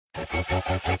Battle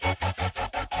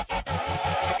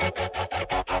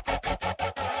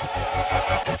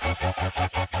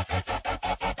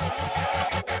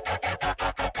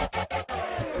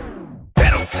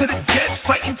to the death,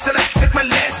 fighting till I take my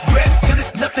last breath, till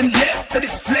there's nothing left, till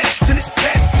this flesh, till this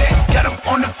past tense. Got up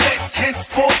on the fence,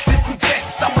 henceforth this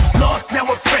intense. I was lost, now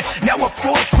a friend, now a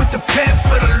force with the pen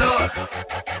for the Lord.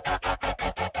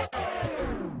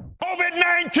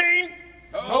 COVID-19.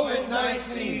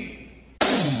 COVID-19.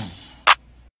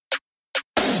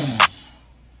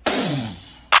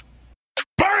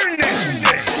 Burn this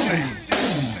thing.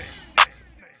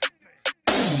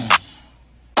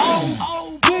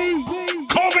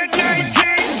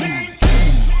 COVID-19.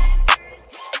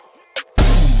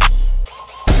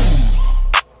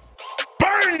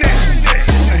 Burn this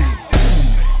thing.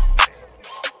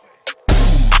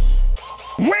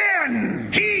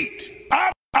 When heat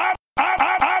up,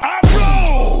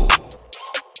 roll.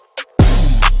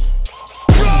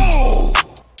 Roll.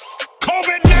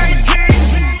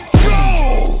 COVID-19.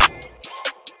 Roll.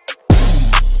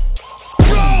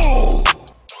 Roll.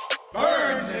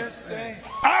 Burn this thing.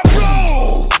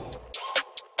 Roll.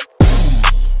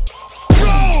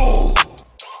 Roll.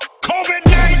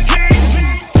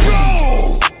 COVID-19. Roll.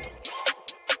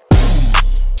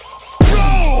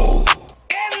 Roll.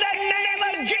 In the name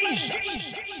of Jesus.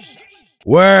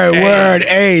 Word.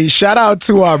 Hey, shout out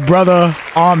to our brother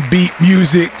On Beat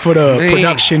Music for the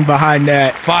production behind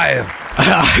that. Fire.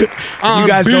 You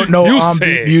guys don't know On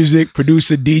Beat Music,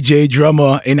 producer, DJ,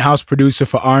 drummer, in-house producer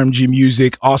for RMG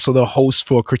Music, also the host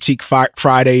for Critique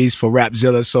Fridays for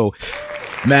Rapzilla. So,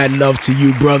 mad love to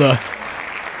you, brother.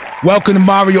 Welcome to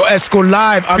Marrio Esco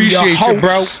Live. I'm your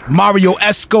host, Marrio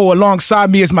Esco. Alongside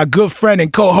me is my good friend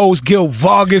and co-host, Gil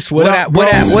Vargas. What up, bro?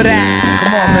 What up?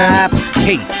 Come on, man.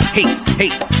 Hey.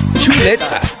 Shoot it.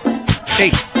 Hey.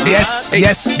 Yes.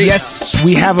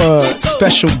 We have a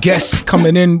special guest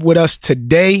coming in with us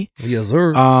today. Yes,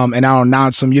 sir. And I'll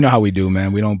announce them. You know how we do,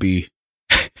 man. We don't be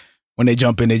when they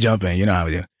jump in, they jump in. You know how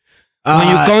we do.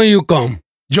 When you come.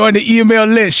 Join the email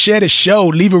list, share the show,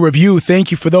 leave a review.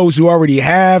 Thank you for those who already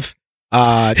have.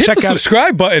 Hit the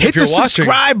subscribe button if you're watching. Hit the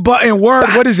subscribe button.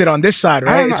 Word. What is it on this side,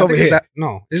 right? It's over here.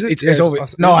 No. Is it? It's over.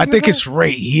 No, I think it's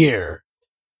right here.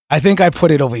 I think I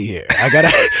put it over here. I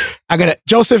gotta.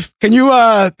 Joseph, can you?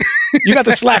 You got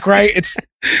the Slack, right?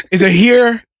 Is it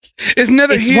here? It's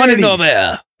never here. One of these.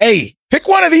 There. Hey, pick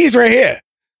one of these right here.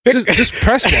 Just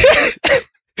press one.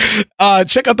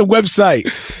 Check out the website,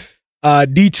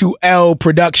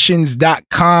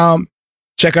 d2lproductions.com.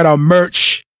 Check out our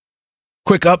merch.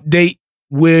 Quick update.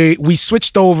 We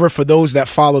switched over for those that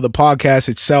follow the podcast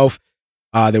itself.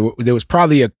 There was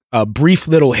probably a brief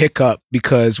little hiccup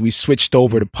because we switched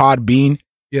over to Podbean.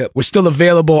 Yep. We're still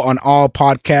available on all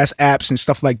podcast apps and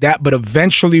stuff like that, but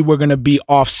eventually we're going to be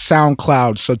off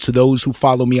SoundCloud. So to those who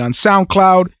follow me on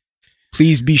SoundCloud,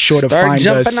 please be sure to find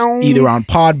us either on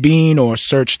Podbean or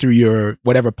search through your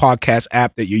whatever podcast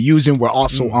app that you're using. We're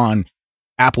also on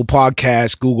Apple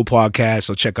Podcasts, Google Podcasts,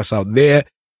 so check us out there.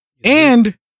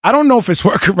 And I don't know if it's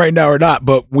working right now or not,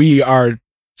 but we are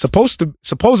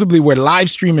supposedly we're live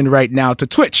streaming right now to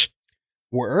Twitch.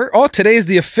 Today is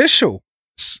the official.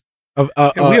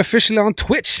 We officially on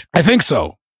Twitch. I think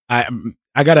so. I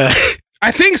gotta.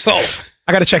 I think so.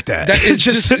 I gotta check that. That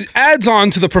just adds on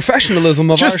to the professional of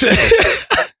our show.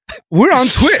 We're on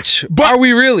Twitch, but are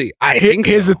we really?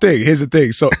 Here's the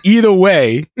thing. So either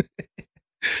way,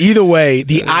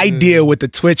 the idea with the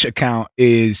Twitch account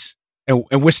is, and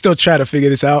we're still trying to figure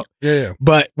this out. Yeah.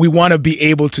 But we want to be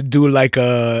able to do like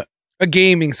a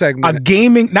gaming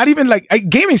segment, not even like a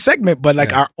gaming segment, but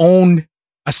like our own.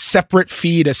 A separate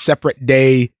feed, a separate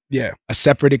day, a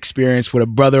separate experience with a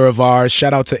brother of ours.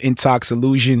 Shout out to Intox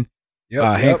Illusion.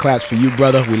 Hand claps for you,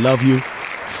 brother. We love you.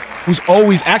 He's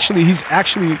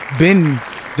actually been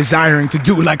desiring to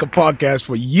do like a podcast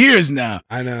for years now.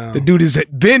 I know. The dude has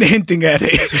been hinting at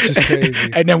it. Which is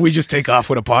crazy. And then we just take off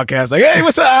with a podcast like, hey,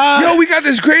 what's up? Yo, we got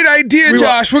this great idea,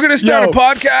 Josh. We're going to start a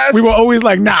podcast. We were always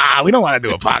like, nah, we don't want to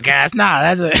do a podcast.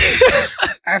 Nah,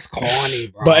 that's corny,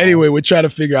 bro. But anyway, we're trying to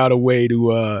figure out a way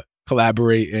to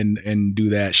collaborate and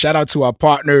do that. Shout out to our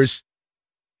partners.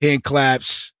 Hand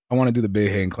claps. I want to do the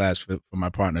big hand claps for my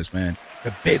partners, man.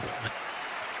 The big one.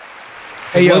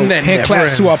 Hey, yo, hand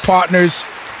claps to our partners.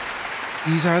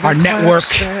 These are our network.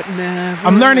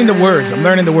 I'm learning the words.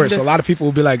 So a lot of people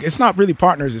will be like, it's not really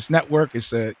partners, it's network.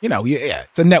 It's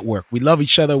it's a network. We love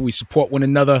each other. We support one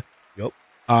another. Yep.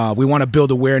 We want to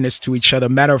build awareness to each other.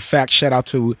 Matter of fact, shout out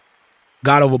to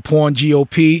God Over Porn,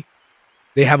 GOP.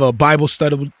 They have a Bible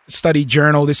study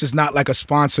journal. This is not like a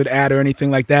sponsored ad or anything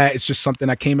like that. It's just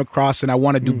something I came across and I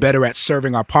want to do better at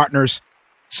serving our partners.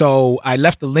 So I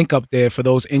left the link up there for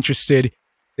those interested.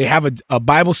 They have a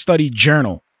Bible study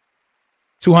journal,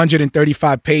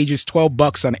 235 pages,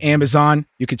 $12 on Amazon.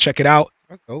 You can check it out.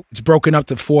 It's broken up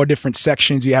to 4 different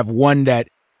sections. You have one that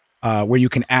where you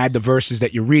can add the verses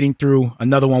that you're reading through.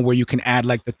 Another one where you can add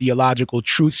like the theological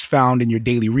truths found in your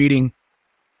daily reading.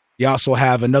 You also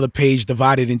have another page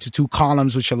divided into 2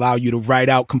 columns, which allow you to write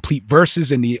out complete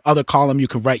verses. In the other column, you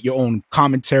can write your own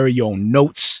commentary, your own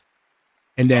notes.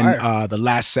 And then the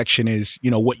last section is,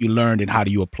 what you learned and how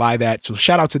do you apply that. So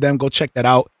shout out to them. Go check that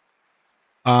out.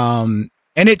 And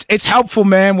it's helpful,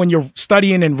 man, when you're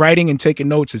studying and writing and taking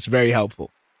notes. It's very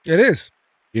helpful. It is.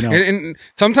 And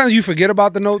sometimes you forget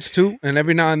about the notes too. And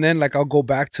every now and then, like I'll go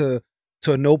back to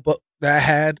a notebook that I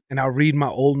had and I'll read my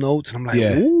old notes and I'm like,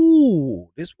 ooh,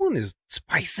 this one is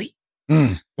spicy.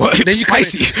 What?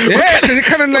 Spicy? Because it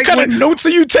kind of like... What kind of notes are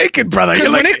you taking, brother? You're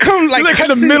like, you're like in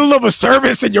the middle of a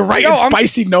service and you're writing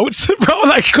spicy notes, bro?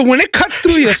 Like, when it cuts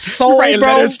through your soul, writing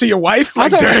letters to your wife?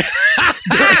 Like,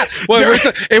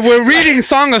 if we're reading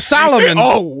Song of Solomon...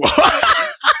 Oh.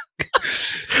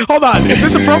 Hold on. Is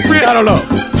this appropriate? I don't know.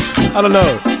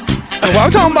 Well,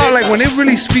 I'm talking about like when it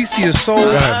really speaks to your soul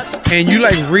and you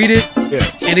like read it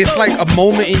and it's like a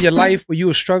moment in your life where you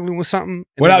were struggling with something.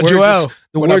 What up, Joel?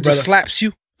 The word just slaps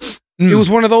you. It was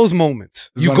one of those moments.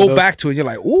 You go back to it and you're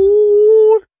like,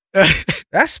 ooh,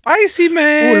 that's spicy,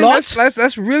 man. Ooh,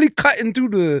 that's really cutting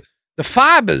through the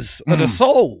fibers of the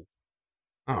soul.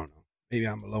 I don't know. Maybe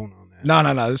I'm alone on that.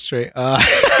 No. It's straight.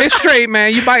 It's straight,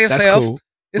 man. You by yourself. That's cool.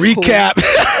 It's Recap.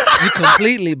 Cool. You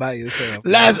completely by yourself.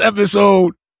 Last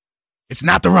episode. It's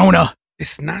not the Rona.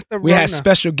 It's not the Rona. We had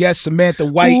special guest Samantha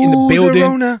White in the building. The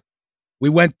Rona.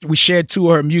 We shared 2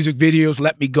 of her music videos,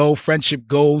 Let Me Go, Friendship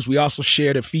Goes. We also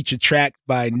shared a feature track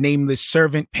by Nameless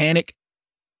Servant, Panic.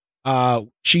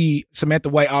 Samantha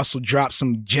White also dropped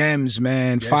some gems,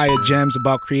 man. Fire gems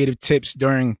about creative tips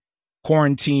during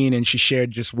quarantine, and she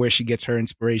shared just where she gets her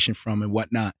inspiration from and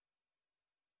whatnot.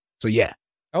 So yeah.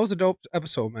 That was a dope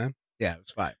episode, man. Yeah, it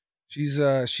was fire. She's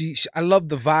I love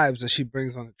the vibes that she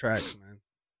brings on the tracks, man.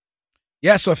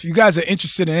 Yeah, so if you guys are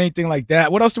interested in anything like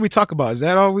that, what else did we talk about? Is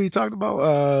that all we talked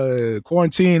about?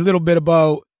 Quarantine, a little bit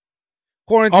about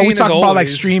quarantine. We talked about like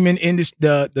streaming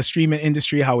the streaming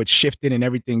industry, how it's shifted and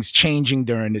everything's changing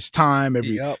during this time.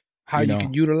 How you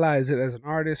can utilize it as an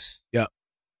artist. Yep.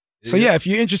 So yeah, if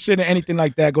you're interested in anything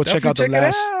like that, go check out the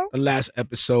last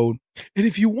episode. And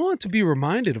if you want to be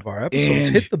reminded of our episodes,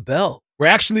 hit the bell. We're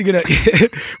actually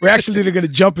gonna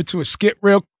jump into a skit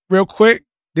real quick.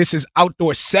 This is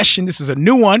Outdoor Session. This is a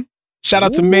new one. Shout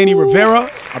out to Manny Rivera,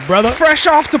 my brother. Fresh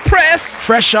off the press.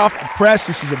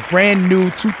 This is a brand new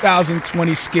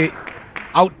 2020 skit.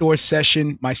 Outdoor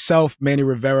Session. Myself, Manny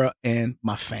Rivera, and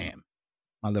my fam,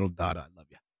 my little daughter. I love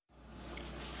you.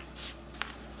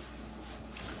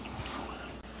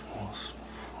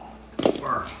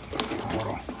 Hold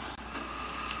on.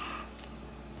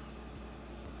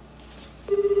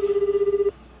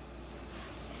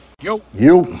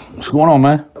 Yo, what's going on,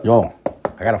 man? Yo,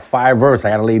 I got a 5 verse.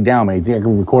 I gotta lay down, man. You think I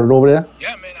can record it over there?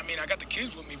 Yeah, man. I mean, I got the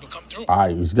kids with me, but come through. All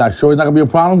right, you not sure it's not gonna be a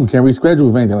problem? We can't reschedule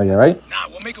if anything like that, right? Nah,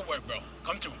 we'll make it work, bro.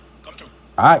 Come through.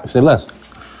 All right, say less.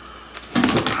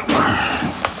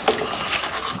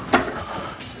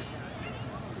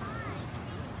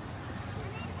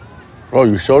 Bro,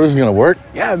 you sure this is gonna work?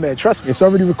 Yeah, man. Trust me. It's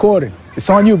already recording. It's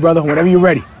on you, brother. Whenever you're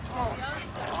ready.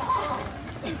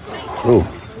 Ooh,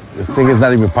 this thing is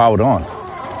not even powered on.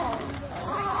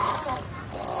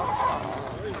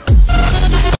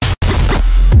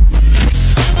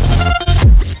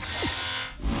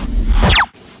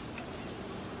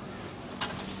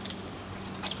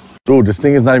 Dude, this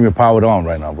thing is not even powered on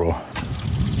right now, bro.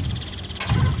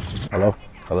 Hello?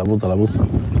 Hello?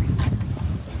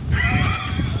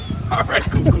 All right,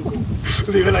 cool.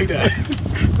 Leave it like that.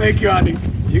 Thank you, Andy.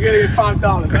 You're gonna get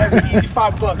 $5. That's an easy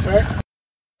 $5, right?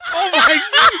 Oh my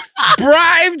God!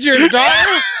 Bribed your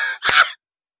daughter?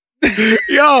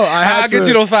 Yo, I'll get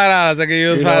you those $5. I can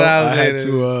use $5. I had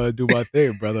to do my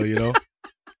thing, brother. You know.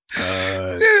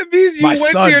 It means you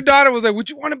went to your daughter and was like, "Would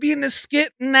you want to be in this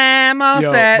skit?" Nah, I'm all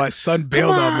set. My son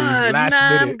bailed on me last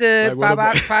minute. I'm good.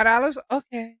 Like, $5.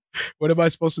 Okay. What am I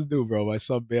supposed to do, bro? My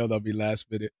son bailed on me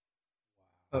last minute.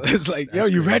 It's like, yo,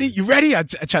 you ready? You ready? I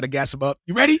try to gas him up.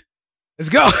 You ready? Let's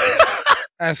go.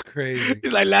 That's crazy.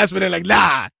 He's like last minute, like,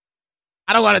 nah,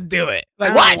 I don't want to do it.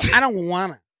 Like, what? I don't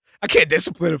want to. I can't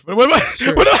discipline him. What am I?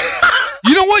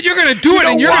 You know what? You're going to do it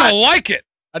and you're going to like it.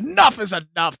 Enough is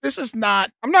enough. This is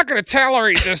not. I'm not going to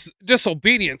tolerate this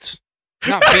disobedience.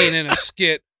 Not being in a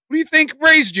skit. What do you think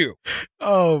raised you?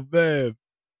 Oh, man.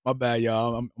 My bad,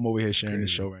 y'all. I'm over here sharing this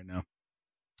show right now.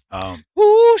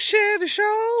 Who share the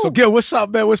show? So, Gil, what's up,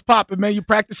 man? What's poppin', man? You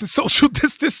practicing social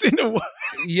distancing or what?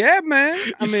 Yeah, man.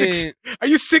 Are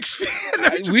you 6 feet?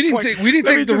 We didn't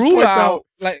take the rule out.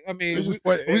 Like, we're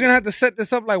gonna have to set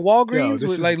this up like Walgreens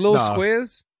with like little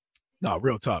squares. No,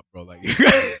 real talk, bro. Like,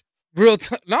 real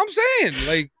talk. No, I'm saying,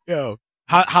 like, yo,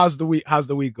 how's the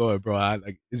week going, bro?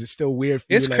 Is it still weird for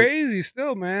you? It's crazy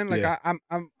still, man. Like,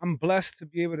 I'm blessed to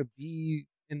be able to be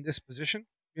in this position,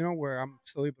 where I'm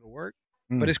still able to work.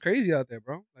 But it's crazy out there,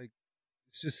 bro. Like,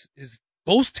 it's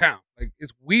ghost town. Like,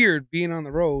 it's weird being on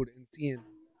the road and seeing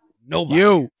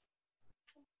nobody.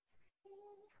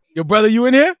 Yo, brother, you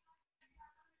in here?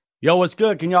 Yo, what's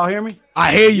good? Can y'all hear me?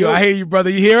 I hear you. I hear you, brother.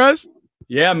 You hear us?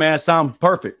 Yeah, man. Sound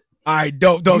perfect. All right,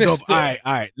 dope. All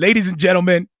right. Ladies and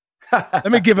gentlemen,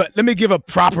 let me give a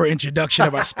proper introduction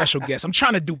of our special guest. I'm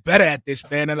trying to do better at this,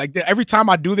 man. And like every time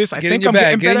I do this, I think I'm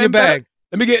getting better. Get in your bag.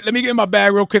 Let me get in my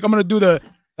bag real quick. I'm gonna do the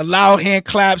loud hand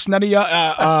claps. None of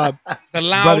y'all, the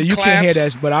loud brother, you claps. can't hear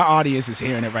this, but our audience is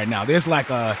hearing it right now. There's like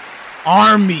a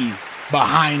army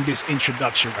behind this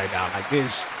introduction right now. Like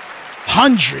there's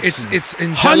hundreds. It's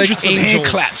angelic hundreds angels of hand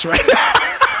claps right now.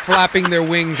 Flapping their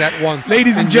wings at once.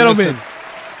 Ladies and gentlemen,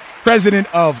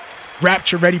 president of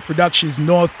Rapture Ready Productions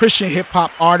North, Christian hip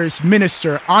hop artist,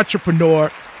 minister,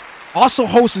 entrepreneur, also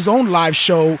hosts his own live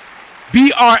show.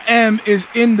 BRM is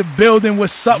in the building.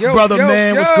 What's up, brother,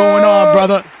 man? What's going on,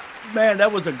 brother? Man,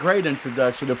 that was a great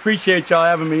introduction. Appreciate y'all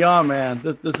having me on, man.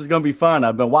 This is going to be fun.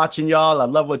 I've been watching y'all. I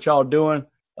love what y'all doing.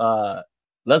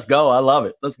 Let's go. I love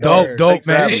it. Let's go. Dope,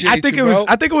 man. I think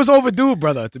it was overdue,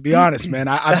 brother, to be honest, man.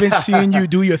 I've been seeing you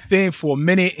do your thing for a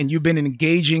minute, and you've been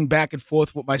engaging back and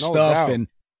forth with my stuff. Doubt.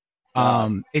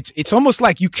 And it's almost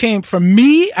like you came, from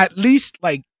me at least,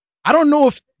 like, I don't know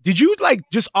if, did you like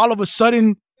just all of a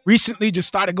sudden recently just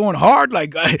started going hard,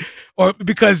 like, or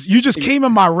because you just came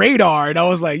in my radar and I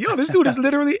was like, yo, this dude is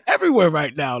literally everywhere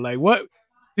right now. Like, what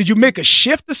did you make a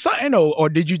shift or something, or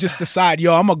did you just decide,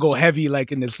 yo, I'm gonna go heavy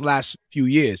like in this last few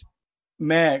years?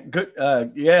 Man, good.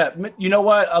 Yeah, you know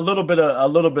what? A little bit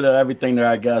of everything there,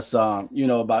 I guess. About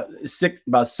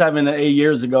 7 to 8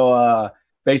 years ago,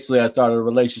 basically, I started a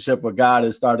relationship with God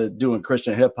and started doing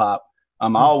Christian hip hop. I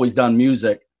always done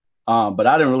music. But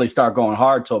I didn't really start going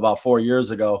hard till about 4 years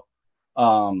ago.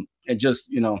 And just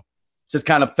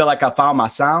kind of felt like I found my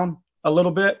sound a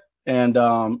little bit. And,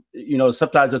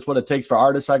 sometimes that's what it takes for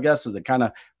artists, I guess, is to kind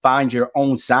of find your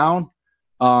own sound.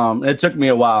 It took me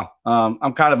a while.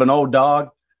 I'm kind of an old dog,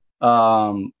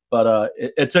 but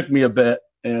it took me a bit.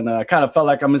 And I kind of felt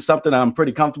like I'm in something I'm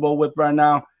pretty comfortable with right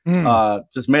now.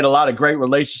 Just made a lot of great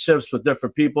relationships with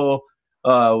different people,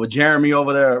 with Jeremy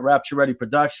over there at Rapture Ready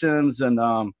Productions, and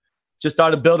just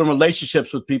started building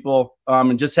relationships with people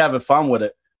and just having fun with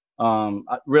it.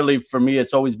 Really, for me,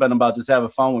 it's always been about just having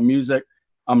fun with music.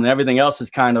 And everything else is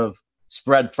kind of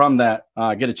spread from that.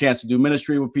 Get a chance to do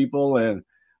ministry with people and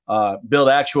build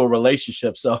actual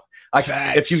relationships. So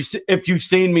if you've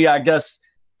seen me, I guess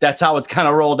that's how it's kind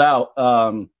of rolled out.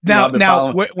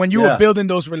 When you were building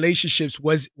those relationships,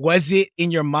 was it in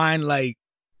your mind like,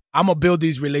 I'm gonna build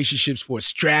these relationships for a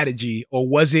strategy, or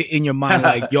was it in your mind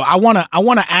like, yo, I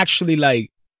wanna actually,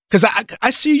 like, because I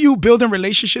see you building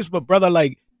relationships, but brother,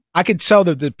 like, I could tell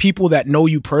that the people that know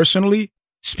you personally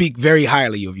speak very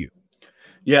highly of you.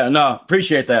 Yeah, no,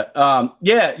 appreciate that.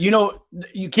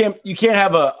 You can't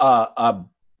have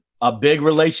a big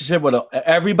relationship with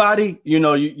everybody.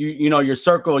 Your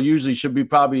circle usually should be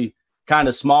probably kind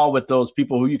of small with those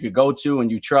people who you could go to and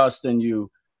you trust and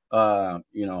you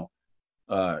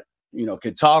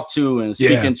could talk to and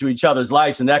speak into each other's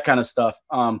lives and that kind of stuff.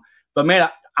 But man,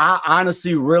 I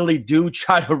honestly really do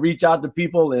try to reach out to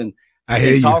people and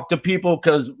talk to people,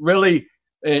 because really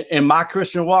in my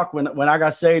Christian walk, when I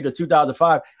got saved in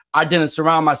 2005, I didn't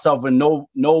surround myself with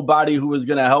nobody who was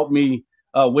going to help me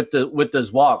with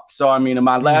this walk. So, I mean, in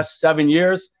my last 7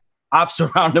 years, I've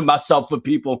surrounded myself with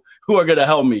people who are going to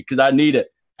help me because I need it.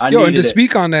 And to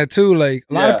speak on that too, like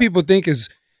a lot of people think it's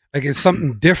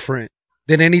something different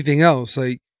than anything else.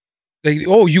 Like,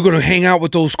 oh, you're going to hang out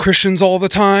with those Christians all the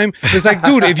time? It's like,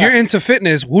 dude, if you're into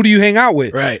fitness, who do you hang out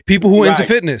with? Right. People who are into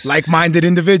fitness. Like-minded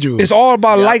individuals. It's all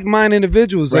about like-minded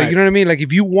individuals. Like, you know what I mean? Like,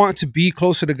 if you want to be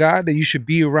closer to God, then you should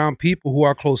be around people who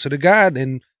are closer to God.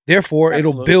 And therefore,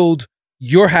 it'll build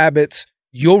your habits.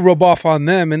 You'll rub off on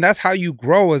them. And that's how you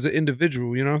grow as an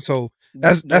individual, So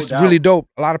that's really dope.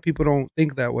 A lot of people don't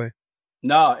think that way.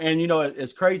 No, and,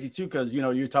 it's crazy, too, because,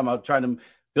 you're talking about trying to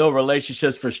build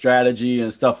relationships for strategy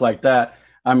and stuff like that.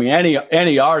 I mean,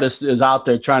 any artist is out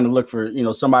there trying to look for,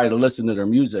 somebody to listen to their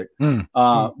music.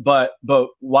 But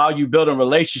while you building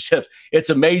relationships, it's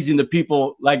amazing the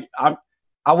people, like,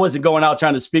 I wasn't going out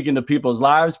trying to speak into people's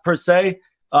lives per se,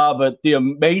 but the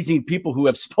amazing people who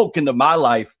have spoken to my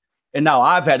life, and now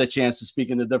I've had a chance to speak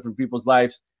into different people's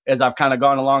lives as I've kind of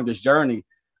gone along this journey,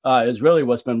 is really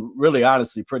what's been really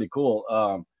honestly pretty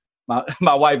cool.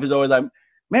 My wife is always like,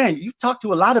 man, you talk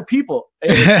to a lot of people.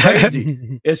 It's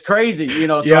crazy. It's crazy, you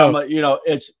know. So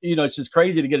it's just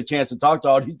crazy to get a chance to talk to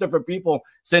all these different people,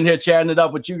 sitting here chatting it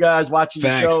up with you guys, watching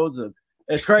your shows, and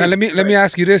it's crazy. Now, let me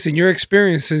ask you this: in your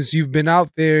experiences, you've been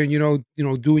out there, you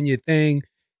know, doing your thing.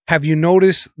 Have you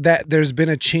noticed that there's been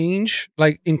a change,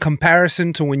 like in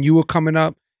comparison to when you were coming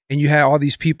up and you had all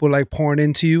these people like pouring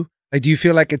into you? Like, do you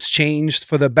feel like it's changed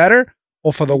for the better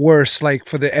or for the worse? Like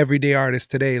for the everyday artist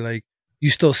today, like. You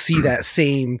still see that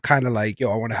same kind of like,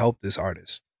 yo, I want to help this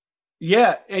artist.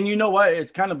 Yeah. And you know what?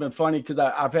 It's kind of been funny because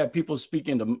I've had people speak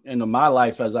into my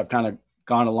life as I've kind of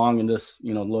gone along in this,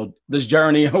 you know, this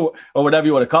journey or whatever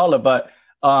you want to call it. But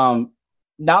now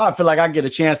I feel like I get a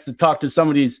chance to talk to some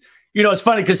of these. You know, it's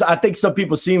funny because I think some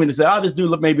people see me and say, oh, this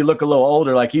dude maybe look a little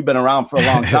older, like he's been around for a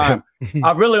long time.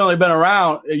 I've really only been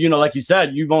around, you know, like you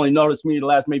said, you've only noticed me the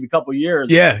last maybe couple of years.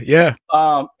 Yeah.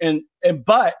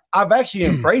 But I've actually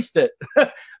embraced it.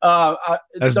 Some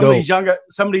of these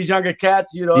younger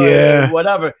cats, you know,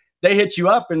 whatever, they hit you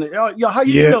up and yo, how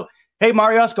you do? Hey,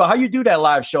 Marrio, Esco, how you do that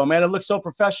live show, man? It looks so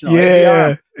professional.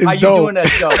 Yeah, how you doing that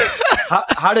show?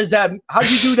 How do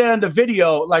you do that in the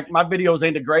video? Like my videos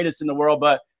ain't the greatest in the world,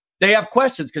 but they have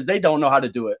questions because they don't know how to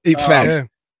do it.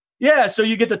 Yeah, so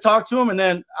you get to talk to them, and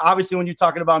then obviously when you're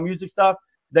talking about music stuff,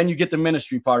 then you get the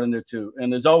ministry part in there too.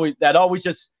 And there's always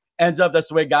just ends up, that's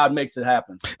the way God makes it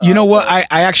happen. You know what? I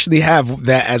actually have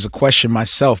that as a question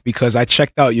myself because I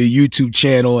checked out your YouTube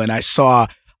channel and I saw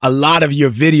a lot of your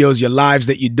videos, your lives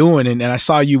that you're doing, and I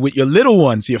saw you with your little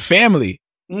ones, your family.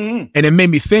 Mm-hmm. And it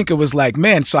made me think, it was like,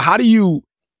 man, so how do you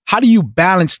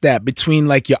balance that between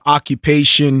like your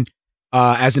occupation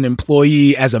as an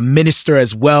employee, as a minister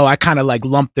as well? I kind of like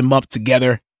lumped them up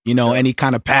together, you know, any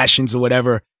kind of passions or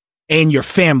whatever, and your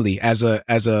family as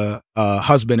a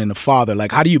husband and a father.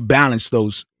 Like, how do you balance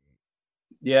those?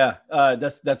 Yeah,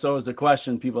 that's always the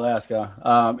question people ask.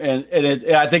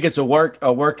 I think it's a work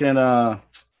and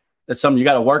that's something you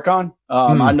got to work on.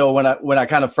 I know when I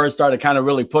kind of first started kind of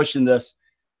really pushing this,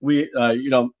 we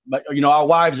our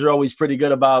wives are always pretty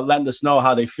good about letting us know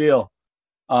how they feel.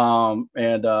 Mine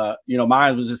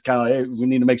was just kind of, hey, we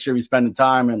need to make sure we're spending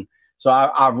time. And so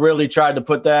I've really tried to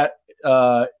put that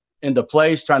into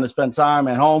place, trying to spend time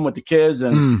at home with the kids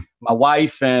and my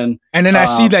wife. And then I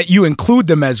see that you include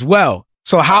them as well.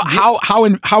 So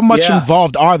how much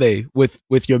involved are they with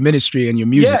your ministry and your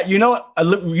music?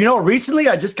 Yeah, recently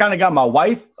I just kind of got my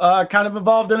wife kind of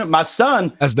involved in it. My son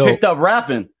picked up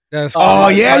rapping. That's cool.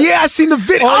 I seen the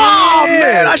video.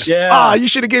 Man, you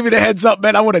should have gave me the heads up,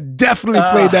 man. I would have definitely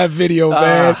played that video,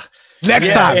 man.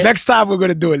 Next time we're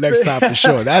gonna do it. Next time for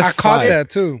sure. I caught that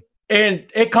too, and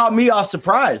it caught me off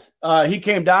surprise. He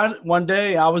came down one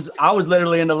day. I was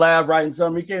literally in the lab writing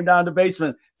something. He came down to the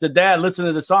basement. Said, "Dad, listen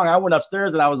to the song." I went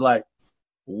upstairs and I was like,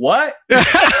 "What?" You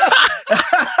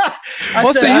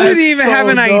didn't even have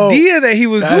an idea that he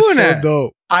was doing that.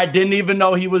 Dope. I didn't even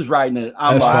know he was writing it.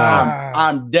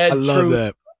 I'm dead true. Love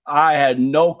that. I had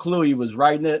no clue he was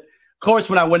writing it. Of course,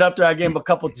 when I went up there, I gave him a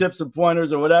couple tips and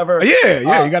pointers or whatever.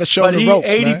 Yeah, you got to show him the ropes,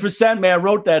 80%, man,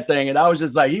 wrote that thing. And I was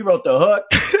just like, he wrote the hook.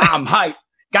 I'm hyped.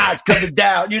 God's coming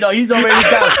down. He's already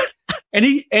got it. And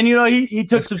he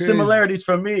took some similarities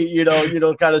from me,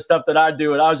 kind of stuff that I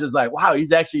do. And I was just like, wow,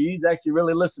 he's actually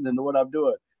really listening to what I'm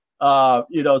doing. So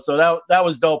that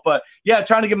was dope. But yeah,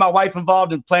 trying to get my wife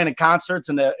involved in planning concerts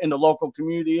in the local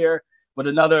community here with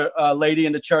another lady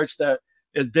in the church that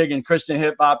is big in Christian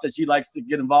hip hop that she likes to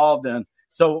get involved in.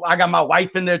 So I got my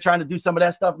wife in there trying to do some of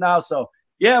that stuff now. So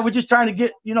yeah, we're just trying to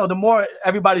get, the more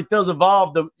everybody feels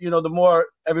involved, the more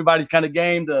everybody's kind of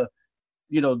game to,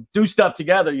 do stuff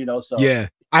together, so. Yeah.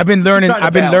 I've been learning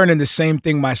the same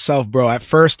thing myself, bro. At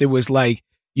first it was like,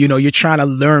 you're trying to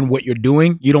learn what you're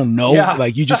doing. You don't know,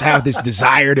 like you just have this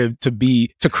desire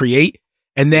to create.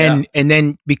 And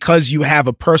then because you have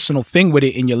a personal thing with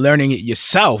it and you're learning it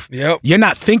yourself, you're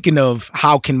not thinking of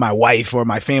how can my wife or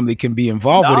my family can be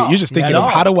involved with it. You're just thinking of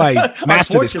how do I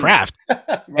master this craft?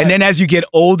 Right. And then as you get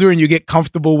older and you get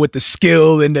comfortable with the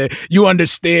skill and you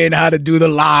understand how to do the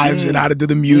lives and how to do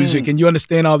the music and you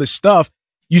understand all this stuff,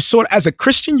 as a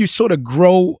Christian, you sort of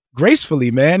grow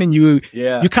gracefully, man. And you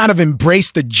kind of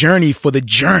embrace the journey for the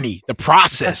journey, the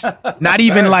process. Not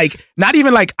even like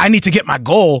I need to get my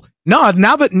goal. No,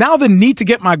 now the need to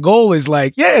get my goal is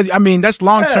like, that's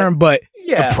long term, but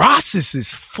the process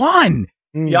is fun.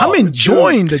 I'm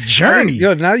enjoying the journey.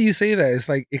 Yo, now you say that, it's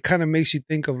like it kind of makes you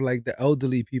think of like the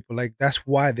elderly people. Like that's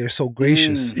why they're so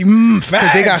gracious.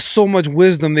 Facts. They got so much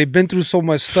wisdom. They've been through so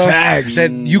much stuff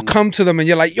that you come to them and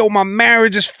you're like, yo, my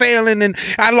marriage is failing and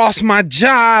I lost my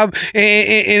job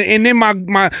and then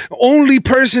my only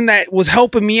person that was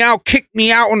helping me out kicked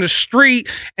me out on the street.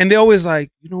 And they're always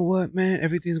like, you know what, man,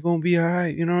 everything's gonna be all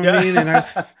right. You know what I mean? And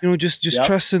I, just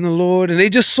trust in the Lord. And they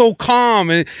just so calm.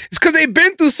 And it's because they've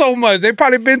been through so much. They've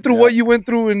probably been through what you went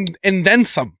through and then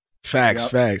some.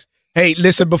 Facts. Hey,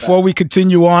 listen, before we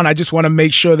continue on, I just want to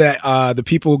make sure that the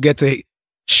people get to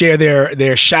share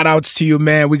their shout outs to you,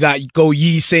 man. We got Go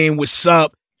Yee saying what's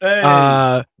up.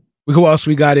 Hey. Who else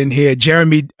we got in here?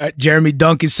 Jeremy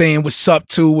Duncan saying what's up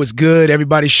too, what's good.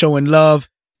 Everybody's showing love.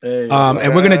 Hey,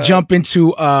 and we're gonna jump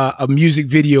into a music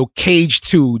video, Cage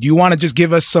 2. Do you want to just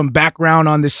give us some background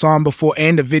on this song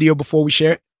and the video before we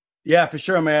share it? Yeah, for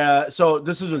sure, man. So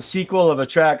this is a sequel of a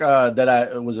track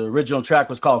that was the original track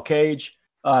was called Cage.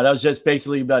 That was just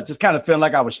basically just kind of feeling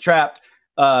like I was trapped.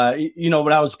 When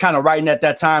I was kind of writing at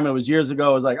that time, it was years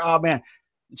ago. I was like, oh man,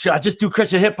 should I just do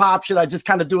Christian hip hop? Should I just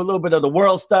kind of do a little bit of the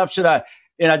world stuff? And I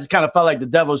just kind of felt like the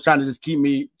devil was trying to keep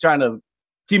me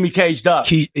caged up.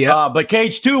 But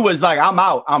Cage 2 was like, I'm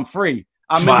out. I'm free.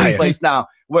 I'm in this place now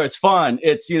where it's fun.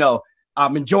 It's,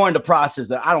 I'm enjoying the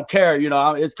process. I don't care.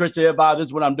 It's Christian hip hop. This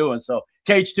is what I'm doing. So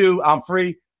Cage 2, I'm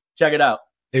free. Check it out.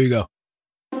 Here we go.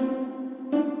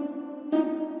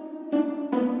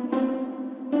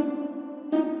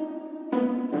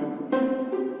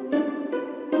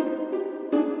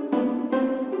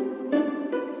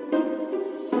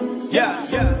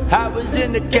 I was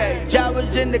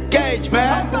in the cage,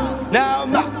 man. Now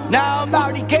I'm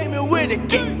out. He came in with a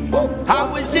key. I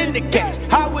was in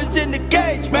the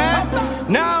cage,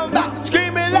 man. Now I'm out.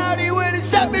 Screaming loud, he went and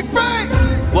set me free.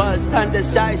 Was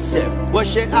undecisive. What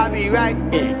should I be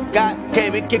writing? God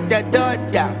came and kicked that door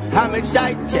down. I'm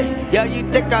excited. Yo,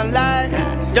 you think I'm lying?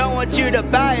 Don't want you to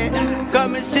buy it.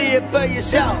 Come and see it for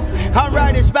yourself. I'm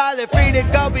riding, smiling, free to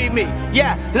go be me.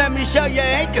 Yeah, let me show you,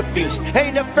 ain't confused.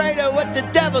 Ain't afraid of what the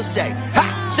devil say.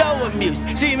 Ha, so amused.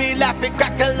 See me laughing,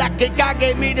 cracking like it. God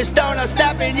gave me the stone, I'm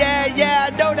snapping. Yeah,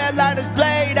 I know that line is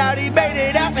played out. He made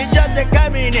it happen, just a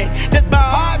coming in. That's my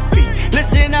heartbeat.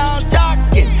 Listen how I'm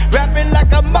talking. Rapping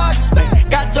like a marksman.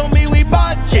 God told me we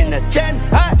marching. A 10,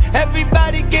 huh?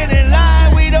 Everybody get in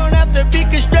line. We don't have to be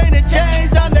constrained in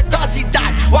chains. On the cross he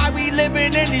died. Why we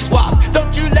living in these walls?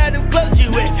 Don't you let him close you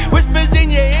in. Whispers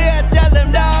in your ear, tell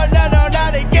him no,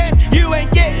 not again. You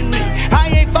ain't getting me. I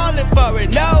ain't falling for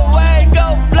it. No way,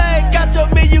 go play. God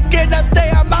told me you cannot stay.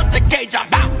 I'm out the cage.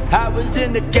 I'm out. I was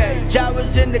in the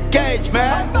cage,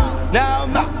 man. Now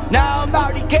I'm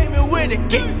out. He came in with a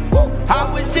key. I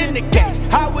was in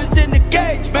the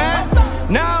cage, man.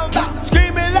 Now I'm out.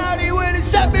 Screaming loud, he went and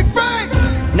set me free.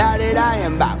 Now that I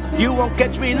am out, you won't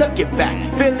catch me looking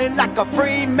back. Feeling like a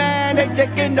free man, ain't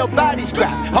taking nobody's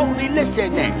crap. Only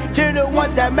listening to the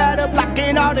ones that matter.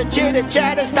 Blocking all the chitter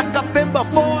chatter. Stuck up in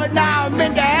before, now I'm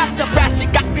in the after crash.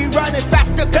 It got me running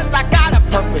faster cause I got a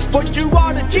purpose. Put you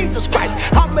on to Jesus Christ.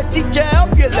 I'm a teacher,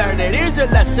 help you learn it. Here's a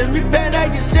lesson, repent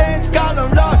of your sins, call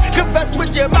him Lord. Confess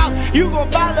with your mouth, you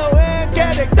gon' follow him.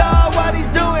 Can't ignore what he's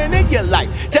doing in your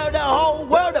life. Tell the whole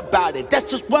world about it, that's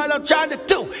just what I'm trying to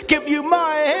do. Give you more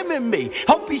of him and me,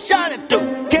 hope he's shining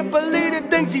through. Can't believe the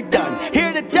things he done,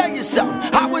 here to tell you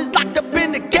something. I was locked up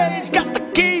in the cage, got the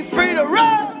key, free to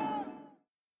run.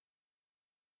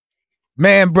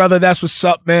 Man, brother, that's what's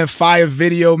up, man. Fire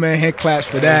video, man. Hand claps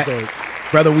for that.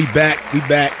 Brother, we back.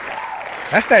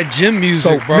 That's that gym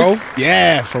music, bro.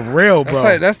 Yeah, for real,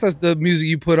 bro. That's the music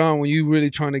you put on when you really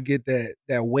trying to get that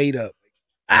weight up.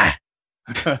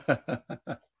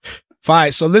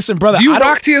 Fine. So listen, brother. Do you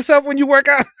rock to yourself when you work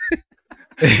out?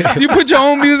 You put your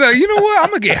own music on. You know what? I'm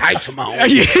going to get hyped to my own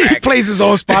He plays his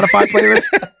own Spotify playlist.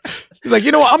 He's like,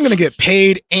 you know what? I'm going to get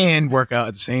paid and work out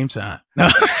at the same time. No.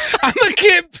 I'm going to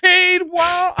get paid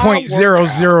while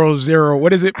 .000.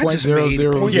 What is it? I just made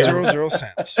 0.00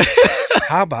 cents.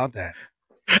 How about that?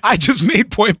 I just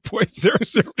made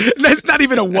 .00. That's not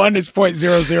even a 1. It's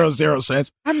 .000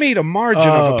 cents. I made a margin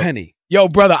of a penny. Yo,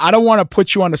 brother, I don't want to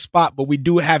put you on the spot, but we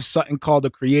do have something called a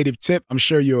creative tip. I'm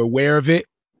sure you're aware of it.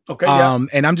 Okay. Yeah.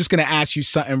 And I'm just going to ask you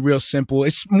something real simple.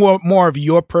 It's more of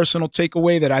your personal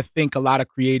takeaway that I think a lot of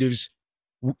creatives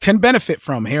can benefit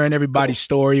from, hearing everybody's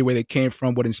story, where they came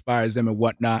from, what inspires them and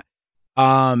whatnot.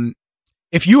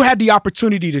 If you had the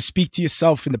opportunity to speak to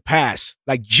yourself in the past,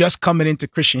 like just coming into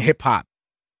Christian hip hop,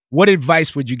 what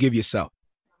advice would you give yourself?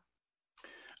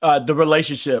 The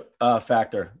relationship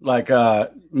factor, like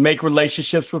make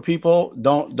relationships with people.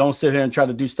 Don't sit here and try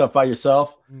to do stuff by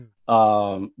yourself.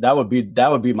 That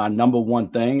would be my number one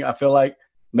thing. I feel like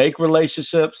make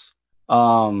relationships.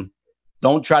 Don't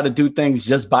try to do things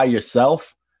just by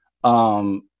yourself.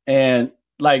 And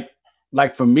like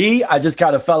for me, I just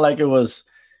kind of felt like it was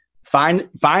find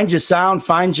your sound,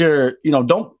 find your,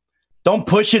 don't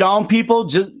push it on people.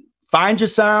 Just find your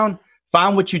sound,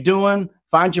 find what you're doing,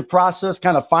 find your process,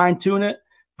 kind of fine tune it,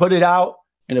 put it out.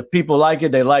 And if people like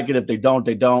it, they like it. If they don't,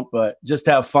 they don't. But just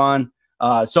have fun.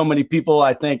 So many people,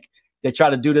 I think, they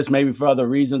try to do this maybe for other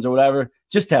reasons or whatever.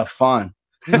 Just have fun.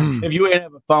 If you ain't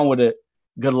having fun with it,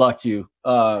 good luck to you.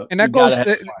 And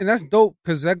that's dope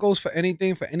because that goes for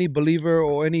anything, for any believer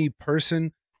or any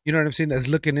person, you know what I'm saying, that's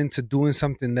looking into doing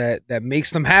something that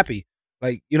makes them happy.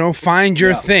 Like, find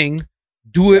your thing,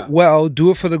 do it well,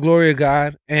 do it for the glory of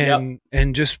God, and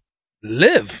just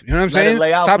live. You know what I'm saying?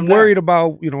 Stop worried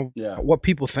about, what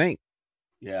people think.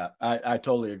 Yeah, I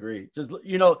totally agree.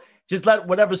 Just let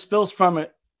whatever spills from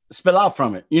it spill out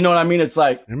from it. You know what I mean? It's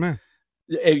like,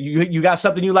 you got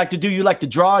something you like to do. You like to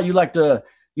draw. You like to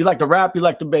rap. You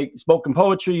like to make spoken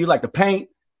poetry. You like to paint.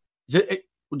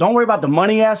 Don't worry about the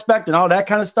money aspect and all that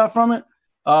kind of stuff from it.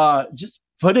 Just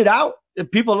put it out. If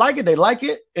people like it, they like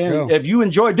it. And if you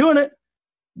enjoy doing it,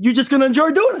 you're just going to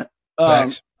enjoy doing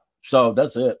it. So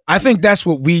that's it. I think that's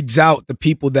what weeds out the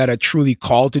people that are truly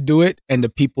called to do it and the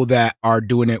people that are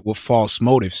doing it with false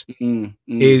motives.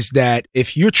 Is that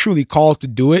if you're truly called to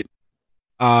do it,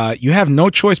 you have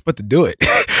no choice but to do it.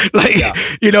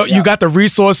 You got the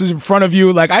resources in front of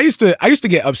you. Like I used to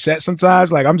get upset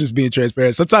sometimes. Like I'm just being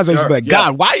transparent. Sometimes I used to be like,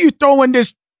 God, why are you throwing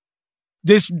this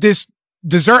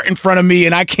dessert in front of me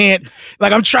and I can't,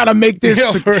 like, I'm trying to make this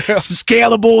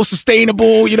scalable,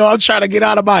 sustainable, I'm trying to get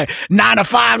out of my 9 to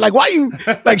 5. Like, why you,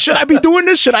 like, should I be doing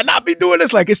this? Should I not be doing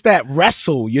this? Like, it's that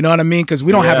wrestle, you know what I mean? Because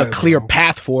we don't have a clear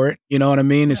path for it, you know what I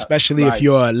mean? Especially if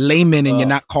you're a layman and you're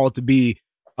not called to be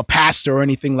a pastor or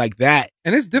anything like that.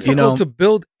 And it's difficult to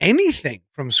build anything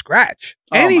from scratch.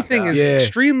 Anything is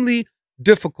extremely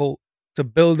difficult to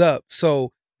build up.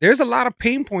 So there's a lot of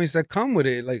pain points that come with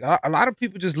it. Like a lot of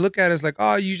people just look at it as like,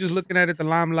 oh, you just looking at it, the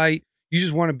limelight. You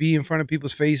just want to be in front of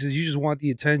people's faces. You just want the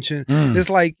attention. It's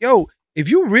like, yo, if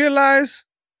you realize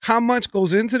how much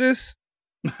goes into this.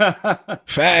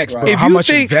 Facts, bro. If how you much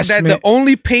think investment? that the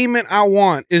only payment I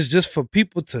want is just for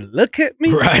people to look at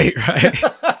me. Right.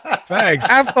 Facts.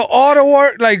 After all the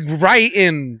work, like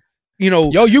writing,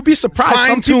 yo, you'd be surprised.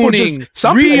 Some people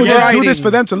just do this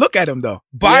for them to look at them, though.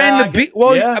 Buying the beat.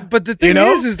 Well, but the thing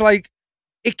is like,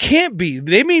 it can't be.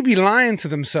 They may be lying to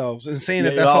themselves and saying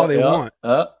that that's all they want,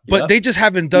 but they just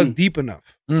haven't dug deep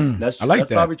enough. I like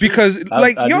that because,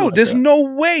 there's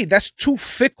no way. That's too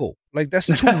fickle. Like that's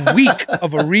too weak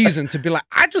of a reason to be like,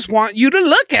 I just want you to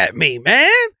look at me,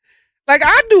 man. Like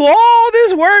I do all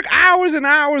this work, hours and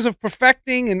hours of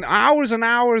perfecting and hours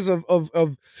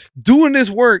of doing this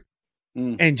work.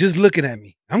 And just looking at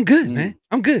me. I'm good, man.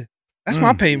 I'm good. That's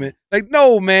my payment. Like,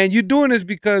 no, man, you're doing this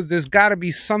because there's got to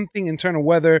be something internal,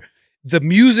 whether the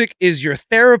music is your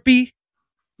therapy,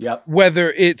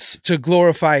 whether it's to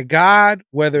glorify God,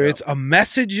 whether it's a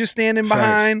message you're standing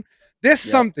behind. There's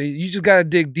something. You just got to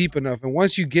dig deep enough. And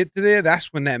once you get to there,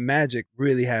 that's when that magic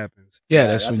really happens. Yeah,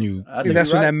 that's when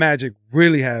that magic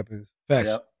really happens.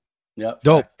 Facts. Yep.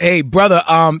 Dope. Hey, brother,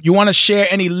 you want to share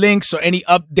any links or any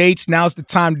updates? Now's the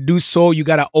time to do so. You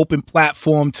got an open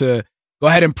platform to go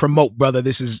ahead and promote, brother.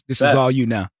 This is all you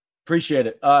now. Appreciate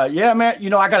it. Yeah, man.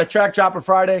 I got a track dropper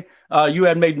Friday. You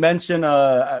had made mention.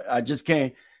 I just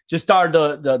started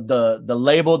the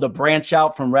label, the branch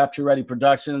out from Rapture Ready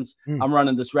Productions. I'm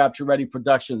running this Rapture Ready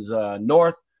Productions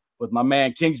North with my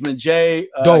man Kingsman J.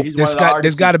 Dope. There's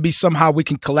got to be somehow we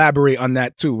can collaborate on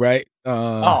that too, right?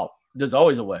 There's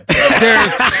always a way.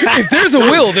 If there's a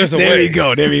will, there's a way. There you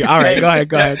go. All right,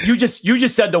 go ahead. You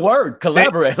just said the word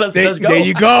collaborate. Let's go. There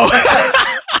you go.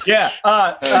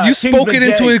 You spoke it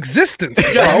into existence.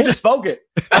 Yeah, you just spoke it.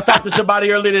 I talked to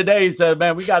somebody earlier today. He said,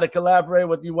 "Man, we got to collaborate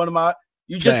with you."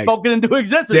 You just spoke it into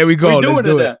existence. There we go. Let's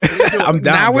do it. I'm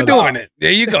down. Now we're doing it.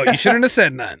 There you go. You shouldn't have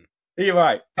said nothing. You're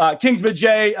right. Kingsman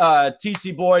J,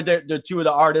 TC Boy, they're two of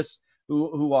the artists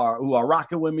who are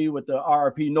rocking with me with the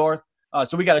RRP North.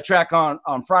 So we got a track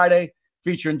on Friday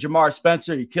featuring Jamar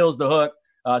Spencer. He kills the hook.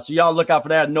 So y'all look out for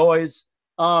that noise.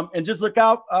 And just look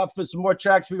out for some more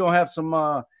tracks. We're going to have some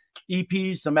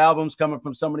EPs, some albums coming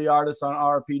from some of the artists on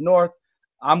RP North.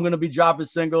 I'm going to be dropping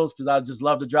singles because I just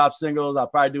love to drop singles. I'll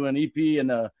probably do an EP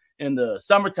in the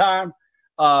summertime.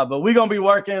 But we're going to be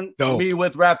working me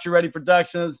with Rapture Ready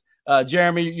Productions.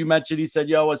 Jeremy, you mentioned, he said,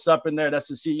 yo, what's up in there? That's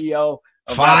the CEO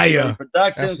of Fire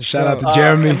Productions. Shout out to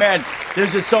Jeremy. Man,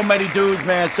 there's just so many dudes,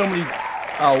 man. So many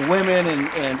women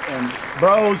and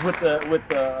bros with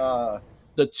the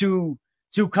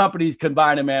two companies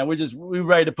combining, man. We're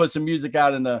ready to put some music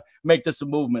out and make this a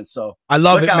movement. So I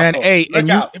love it, man. Hey, and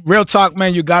you, real talk,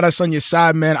 man. You got us on your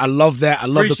side, man. I love that. I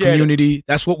love the community.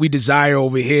 That's what we desire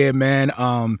over here, man.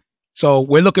 So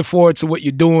we're looking forward to what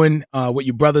you're doing, what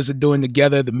your brothers are doing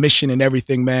together, the mission and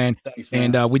everything, man. Thanks,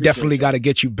 man. And we definitely got to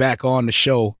get you back on the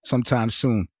show sometime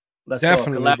soon. Let's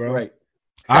definitely, bro.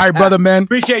 All right, brother, man.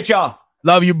 Appreciate y'all.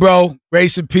 Love you, bro.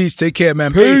 Grace and peace. Take care,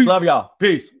 man. Peace. Love y'all.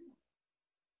 Peace.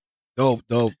 Dope.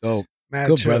 Good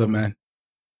chill, brother, man.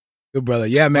 Good brother.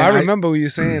 Yeah, man. I remember what you were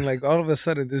saying. Like, all of a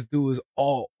sudden, this dude was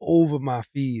all over my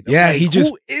feed. I'm like, he just...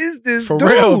 Who is this for dude,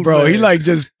 real, bro. man? He, like,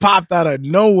 just popped out of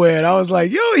nowhere. And I was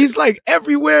like, yo, he's, like,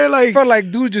 everywhere. Like, I felt like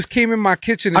dude just came in my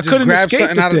kitchen and just grabbed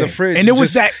something out of the fridge. And it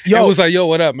was that, yo. It was like, yo,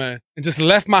 what up, man? And just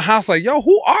left my house like, yo,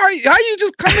 who are you? How you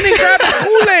just coming and grabbing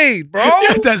Kool-Aid, bro?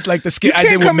 Yeah, that's like the skit I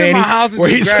did with Manny. My house and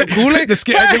just grab Kool-Aid? The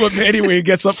skit I did with Manny where he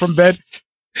gets up from bed.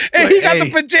 And like, he got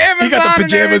the pajamas on. He got the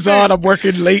pajamas on. I'm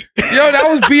working late. Yo, that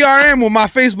was BRM with my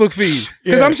Facebook feed.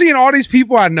 Because I'm seeing all these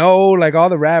people I know, like all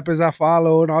the rappers I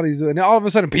follow and all these, and all of a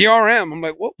sudden BRM. I'm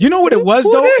like, what? You know what it was,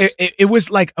 though? It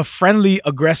was like a friendly,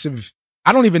 aggressive.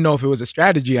 I don't even know if it was a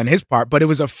strategy on his part, but it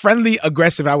was a friendly,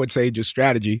 aggressive, I would say, just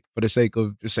strategy for the sake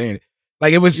of just saying it.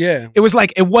 Like, it was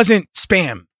like, it wasn't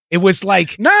spam. It was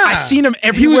like, I seen him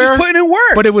everywhere. He was just putting in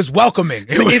work. But it was welcoming.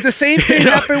 It's the same thing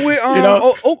happened with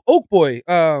Oak Boy.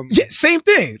 Yeah, same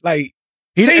thing. Like,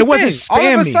 it wasn't spammy.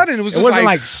 All of a sudden, it wasn't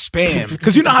like spam.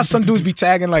 Because you know how some dudes be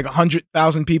tagging like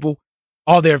 100,000 people?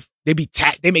 They be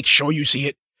tagged. They make sure you see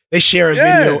it. They share a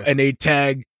video and they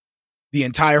tag the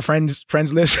entire friends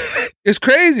list. It's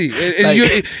crazy. And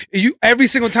like, you every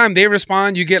single time they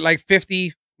respond, you get like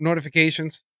 50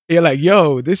 notifications. You're like,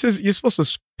 yo, you're supposed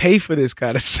to pay for this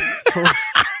kind of stuff.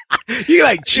 You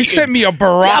like cheating. You sent me a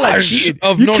barrage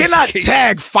of you cannot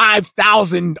tag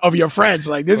 5,000 of your friends.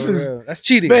 Like, that's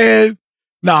cheating, man.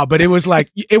 Nah, but it was like,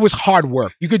 it was hard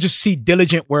work. You could just see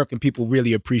diligent work and people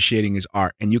really appreciating his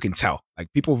art, and you can tell.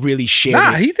 Like, people really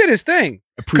shared. He did his thing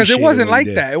because it wasn't like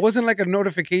that. It wasn't like a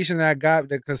notification that I got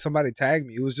because somebody tagged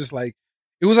me. It was just like,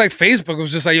 Facebook. It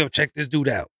was just like, yo, check this dude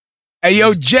out. Hey,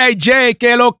 yo, JJ,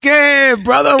 que lo que,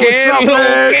 brother? What's up,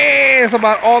 man? It's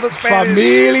about all the Spanish.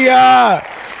 Familia.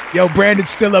 Yo, Brandon's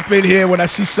still up in here. When I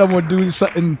see someone do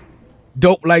something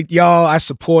dope like y'all, I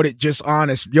support it. Just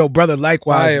honest. Yo, brother,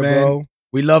 likewise, man. Bro.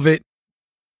 We love it.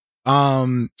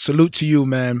 Salute to you,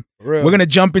 man. We're going to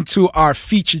jump into our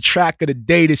feature track of the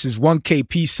day. This is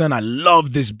 1KP, son. I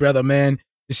love this, brother, man.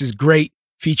 This is great.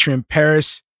 Featuring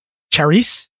Paris.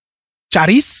 Chorizo?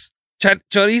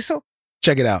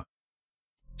 Check it out.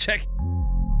 Check.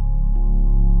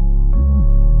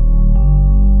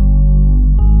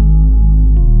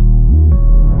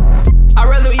 I'd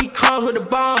rather eat crumbs with a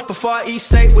bomb before I eat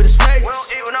steak with a snake. We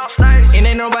don't eat with no snakes. And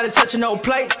ain't nobody touching no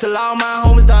plates till all my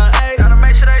homies done ate. Gotta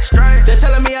make sure they straight. They're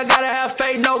telling me I gotta have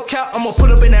faith, no cap. I'ma pull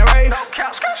up in that rave. No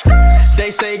cap. They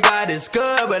say God is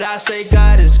good, but I say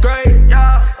God is great.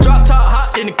 Yeah. Drop top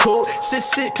hot in the cool. Sit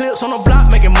clips on the block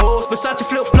making moves. Versace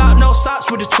flip flop, no socks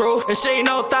with the truth. And she ain't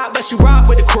no thought, but she rock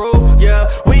with the crew. Yeah,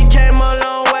 we came a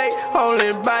long way,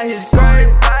 only by his grace.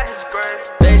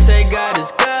 They say God is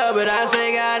good, but I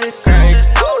say God is great.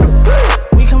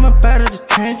 We come up out of the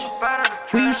trench.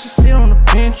 We used to sit on the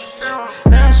bench.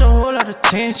 Now it's a whole lot of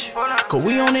tension. Cause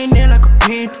we on their neck like a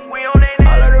pin.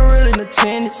 All of the real in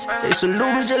attendance. They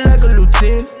salute me just like a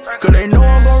lieutenant. Cause they know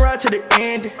I'm gon' ride to the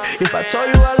end. If I told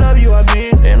you I love you, I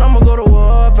been. And I'ma go to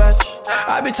war about you.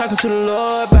 I be talking to the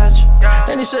Lord about you.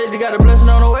 And he said they got a blessing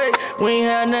on the way. We ain't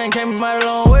had nothing, came a mighty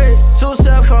long way. 2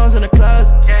 cell phones in the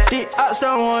closet. These ops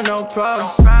don't want no problem.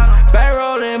 Back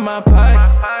roll in my pocket.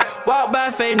 Walk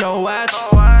by faith, no watch.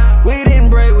 We didn't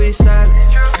break, we silent.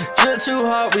 Just too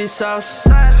hard, we sauce.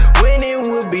 Winning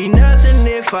would be nothing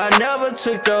if I never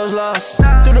took those losses.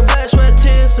 Through the blood, sweat,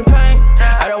 tears, and pain.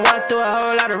 I done walked through a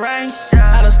whole lot of rain.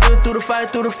 I done stood through the fight,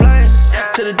 through the flame.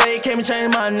 Till the day came and changed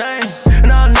my name.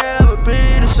 And I'll never be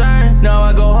the same. Now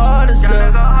I go hard as hell.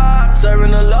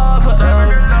 Serving the Lord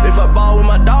forever. If I ball with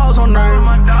my dogs on earth,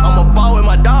 I'ma ball with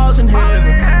my dogs in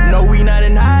heaven. No, we not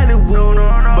in Hollywood,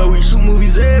 but we shoot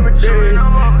movies every day.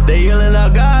 They yelling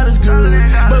out God is good,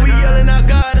 but we yelling out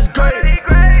God is great.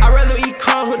 I'd rather eat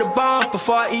crumbs with a bomb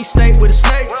before I eat steak with a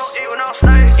snake.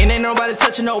 And ain't nobody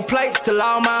touching no plates till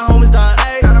all my homies done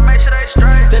ate.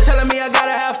 They're telling me I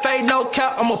gotta have faith, no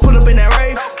cap. I'ma pull up in that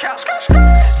rave.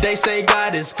 They say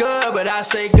God is good, but I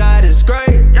say God is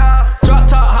great. Drop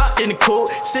top hot in the cool.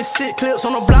 Sit clips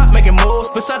on the block making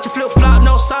moves. Versace flip flop,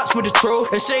 no socks with the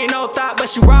truth. And she ain't no thought, but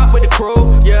she rock with the crew.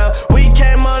 Yeah, we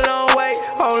came a long way,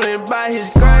 only by his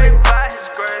grace.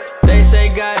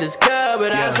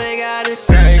 but I say God is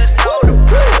great.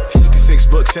 66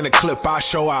 books in a clip, I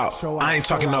show out. I ain't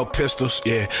talking no pistols,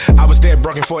 yeah. I was dead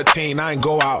broken 14, I ain't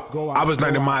go out. I was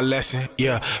learning my lesson,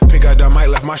 yeah. Pick up the mic,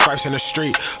 left my stripes in the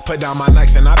street. Put down my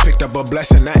Nikes and I picked up a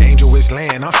blessing. That angel is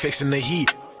laying, I'm fixing the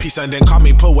heat. Peace and then call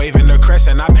me, put waving the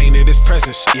crescent. I painted his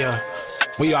presence, yeah.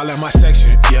 We all in my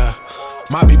section, yeah.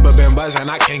 My people been buzzing,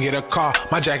 I can't get a call.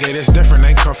 My jacket is different,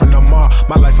 ain't come from the mall.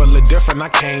 My life a little different, I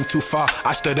came too far.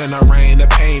 I stood in the rain, the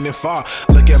pain and fall.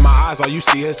 Look at my eyes, all you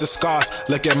see is the scars.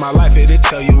 Look at my life, it'll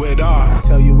tell you it all.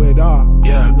 Tell you it all.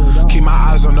 Yeah, keep my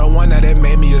eyes on the one that it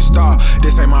made me a star.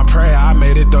 This ain't my prayer, I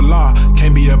made it the law.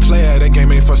 Can't be a player, the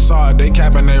game ain't facade. They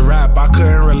capping they rap, I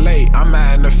couldn't relate. I'm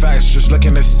mad in the facts, just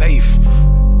looking to safe.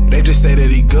 They just say that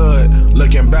he good.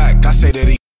 Looking back, I say that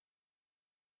he.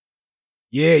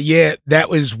 Yeah, that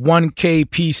was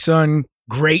 1KP Son,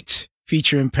 Great,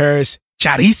 featuring Paris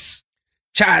Chariz.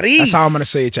 That's how I'm going to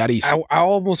say it, Chariz. I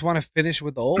almost want to finish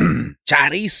with the old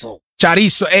Charizo.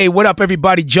 Charizo. Hey, what up,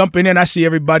 everybody jumping in? I see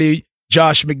everybody.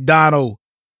 Josh McDonald.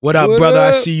 What up, brother?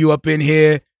 I see you up in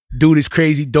here. Dude is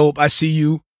crazy dope. I see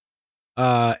you.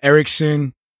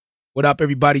 Erickson. What up,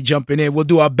 everybody jumping in? We'll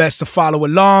do our best to follow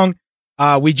along.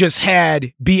 We just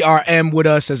had BRM with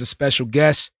us as a special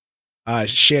guest.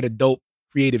 Shared a dope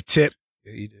creative tip.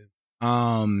 Yeah, you did.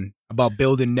 About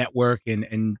building network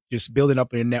and just building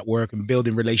up a network and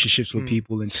building relationships with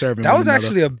people and serving. That was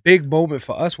actually a big moment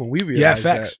for us when we realized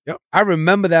facts. that. Yep. I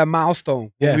remember that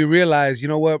milestone when we realized, you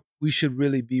know what, we should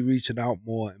really be reaching out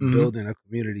more and building a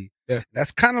community. Yeah.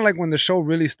 That's kind of like when the show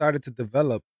really started to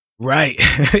develop. Right.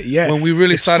 Yeah. When we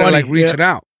really started like reaching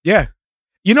out. Yeah.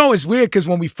 You know, it's weird because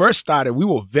when we first started, we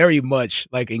were very much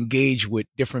like engaged with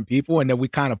different people, and then we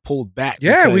kind of pulled back.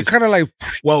 Yeah, we kind of like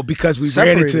because we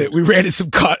ran into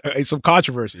some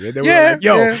controversy, and then we were like,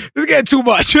 "Yo, this is getting too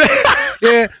much."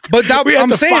 Yeah, but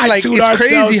I'm saying like it's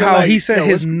crazy how he said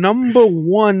his number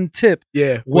one tip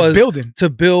was building to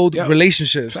build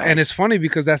relationships, and it's funny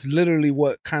because that's literally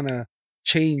what kind of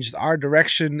changed our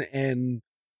direction and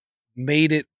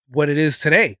made it what it is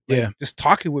today. Like, just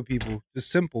talking with people, just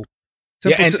simple.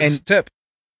 And tip.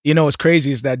 You know, what's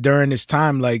crazy is that during this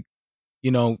time, like, you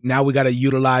know, now we got to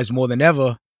utilize more than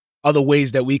ever other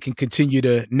ways that we can continue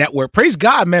to network. Praise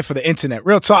God, man, for the internet.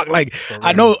 Real talk. Like,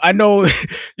 I know,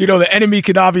 you know, the enemy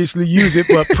can obviously use it,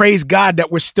 but praise God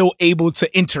that we're still able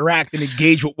to interact and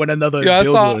engage with one another. Yeah, I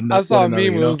saw a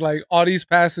meme where it was like, all these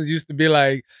pastors used to be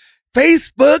like,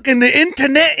 Facebook and the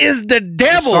internet is the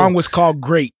devil. The song was called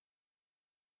Great.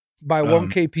 By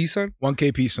 1KP Son?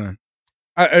 1KP Son.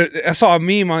 I saw a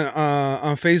meme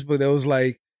on Facebook that was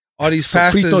like, all these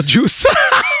pastors. Sofrito Juice.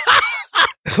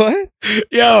 What?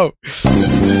 Yo.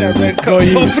 That red cup.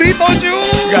 Sofrito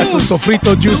Juice. You got some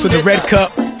Sofrito Juice in the red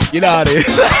cup. You know how it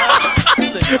is.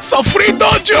 Sofrito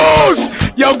Juice.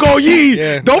 Yo, go ye.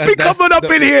 Yeah, don't be coming up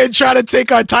in here and trying to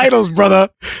take our titles, brother.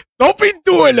 Don't be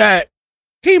doing that.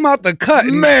 Came out the cut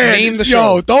and named the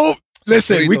show. Yo, don't.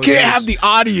 Listen, we can't have the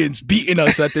audience beating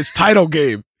us at this title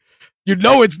game. You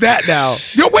know it's that now.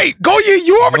 Yo, wait, Goyi,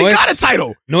 you already got a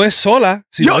title. No es sola.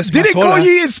 Yo, didn't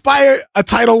Goyi inspire a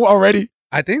title already?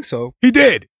 I think so. He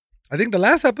did. I think the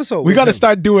last episode. We got to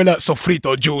start doing a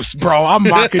Sofrito Juice, bro. I'm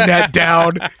marking that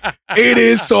down. It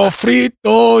is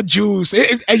Sofrito Juice.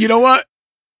 And you know what?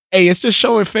 Hey, it's just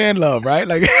showing fan love, right?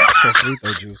 Like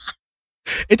Sofrito Juice.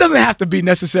 It doesn't have to be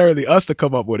necessarily us to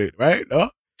come up with it, right?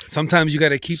 No? Sometimes you got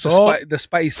to keep the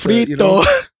spice, you know,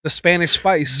 the Spanish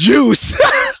spice. Juice.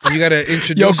 You got to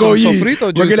introduce some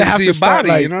Sofrito Juice we're gonna have into to your start, body.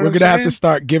 like, you know what we're I'm going to have saying? to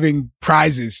start giving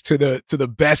prizes to the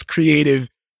best creative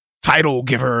title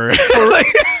giver. I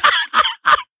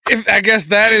guess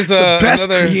that is the best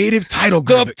creative title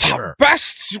giver. The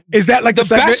best. Is that like the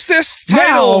bestest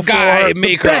title guy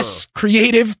maker? Best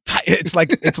creative. It's like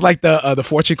the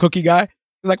fortune cookie guy.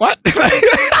 It's like, what?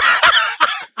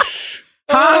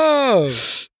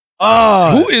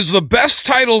 Who is the best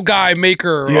title guy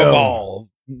maker of all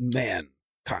mankind?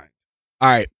 All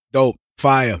right, dope,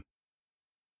 fire.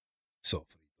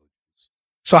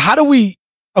 So how do we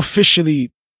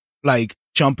officially like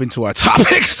jump into our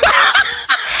topics?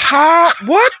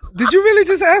 What? Did you really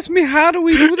just ask me how do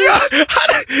we do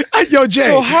this? Yo, Jay.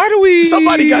 So how do we?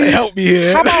 Somebody got to help me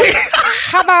here.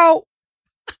 How about? What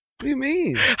do you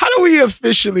mean? How do we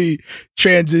officially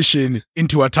transition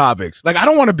into our topics? Like, I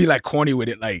don't want to be like corny with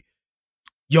it. Like,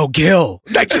 yo, Gil,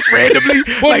 like just randomly.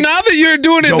 Well, like, now that you're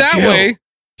doing it that Gil, way,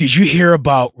 did you hear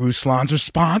about Ruslan's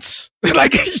response?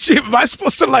 Like, am I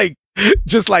supposed to like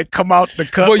just like come out the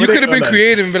cup. Well, you could have been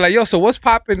creative and be like, yo, so what's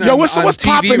popping what's TV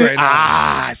popping right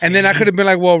now? And then I could have been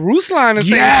like, well, Ruslan is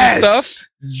saying some stuff.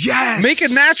 Yes. Make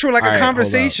it natural, like a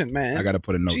conversation, man. I got to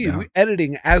put a note down. We're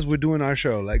editing as we're doing our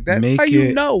show. Like, that's Make how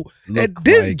you know that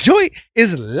this like joint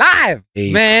is live,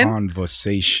 man.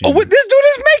 Conversation. Oh, this dude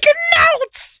is making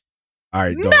notes. All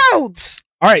right, notes.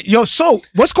 All right, yo, so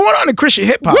what's going on in Christian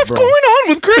hip-hop, What's going on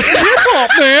with Christian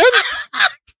hip-hop, man?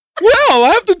 Well, I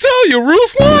have to tell you,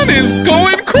 Ruslan is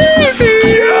going crazy.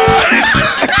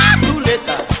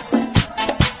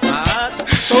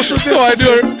 Social distancing. So I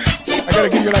do. I gotta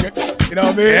give you like a, you know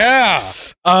what I mean?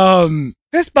 Yeah.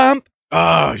 Fist bump.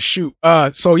 Oh shoot.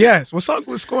 So yes,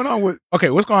 what's going on with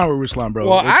Ruslan, bro?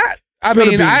 Well,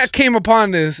 I came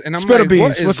upon this and I'm like,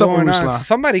 what's up with Ruslan?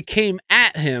 Somebody came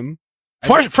at him.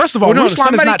 First of all,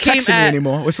 Ruslan is not texting me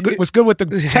anymore. What's good with the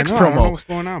text promo? I don't know what's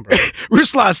going on, bro.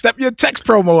 Ruslan, step your text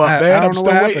promo up, man. I'm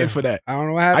still waiting for that. I don't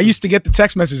know what happened. I used to get the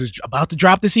text messages about to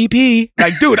drop this EP.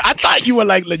 Like, dude, I thought you were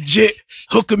like legit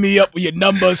hooking me up with your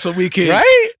number so we could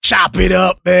chop it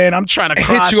up, man. I'm trying to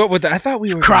hit you up with that. I thought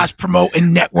we were cross promote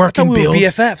and network and build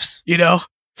BFFs, you know.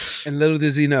 And little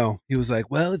does he know, he was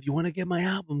like, "Well, if you want to get my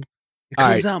album, it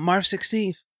comes out March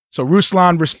 16th." So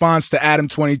Ruslan responds to Adam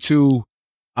 22.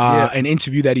 An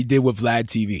interview that he did with Vlad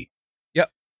TV.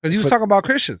 Yep, because he was talking about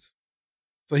Christians.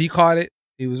 So he caught it.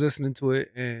 He was listening to it,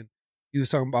 and he was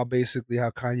talking about basically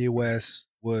how Kanye West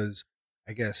was,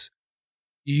 I guess,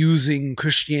 using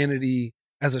Christianity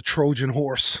as a Trojan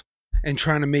horse and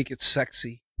trying to make it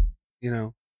sexy, you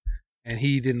know. And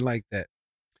he didn't like that.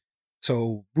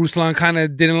 So Ruslan kind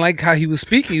of didn't like how he was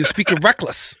speaking. He was speaking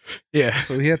reckless. Yeah.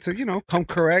 So he had to, come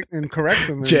correct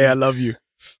him. Jay, I love you.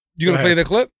 You gonna play the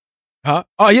clip? Huh?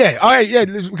 Oh yeah. All right. Yeah.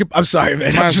 I'm sorry,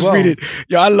 man. I'm just reading.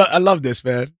 Yo, I love this,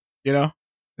 man. You know,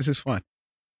 this is fun.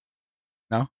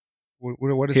 No.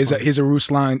 What is here's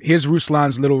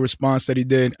Ruslan's little response that he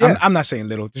did. Yeah. I'm not saying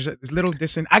little. There's little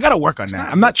dissing. I gotta work on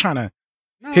that. I'm not trying to.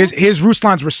 No. Here's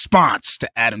Ruslan's response to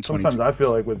Adam 22. Sometimes I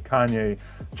feel like with Kanye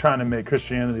trying to make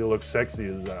Christianity look sexy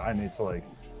is that I need to like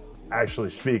actually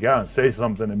speak out and say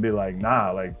something and be like, nah,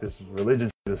 like this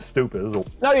religion is stupid.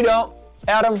 No, you don't.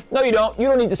 Adam, no you don't. You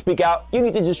don't need to speak out. You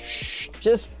need to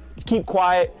just keep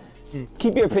quiet.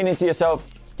 Keep your opinion to yourself.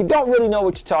 You don't really know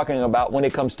what you're talking about when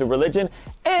it comes to religion.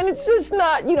 And it's just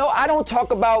not, I don't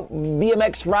talk about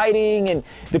BMX riding and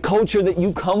the culture that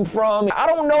you come from. I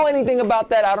don't know anything about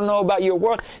that. I don't know about your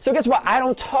world. So guess what? I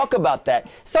don't talk about that.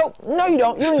 So no, you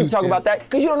don't. You don't need to talk about that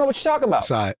because you don't know what you're talking about.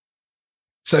 So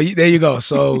there you go.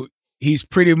 So he's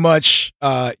pretty much,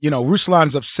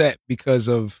 Ruslan's upset because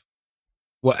of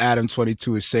what Adam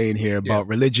 22 is saying here about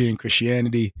religion,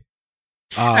 Christianity.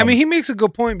 I mean, he makes a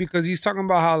good point because he's talking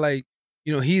about how, like,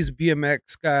 he's a BMX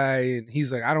guy and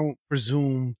he's like, I don't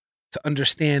presume to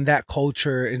understand that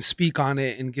culture and speak on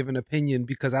it and give an opinion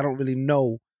because I don't really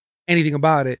know anything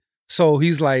about it. So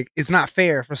he's like, it's not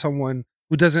fair for someone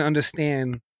who doesn't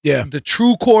understand the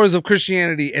true cores of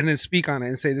Christianity and then speak on it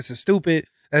and say, this is stupid,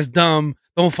 that's dumb,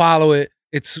 don't follow it,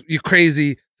 you're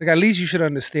crazy. Like, at least you should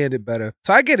understand it better.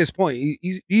 So I get his point.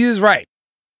 He is right.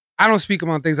 I don't speak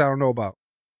about things I don't know about.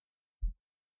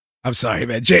 I'm sorry,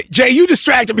 man. Jay, you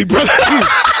distracted me, brother.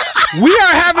 We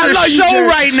are having a show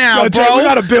right now, bro. Jay, we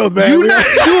got to build, man. You're not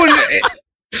doing it.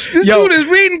 This dude is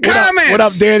reading comments. What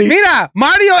up, Danny? Mira,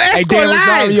 Marrio Esco live.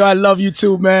 Mario, I love you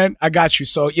too, man. I got you.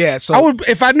 So yeah, so I would,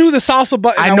 if I knew the salsa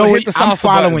button, I would hit the salsa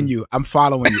button. I'm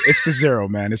following you. It's the zero,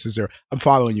 man. It's the zero. I'm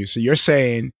following you. So you're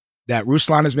saying that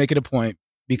Ruslan is making a point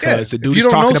because the dude is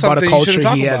talking about a culture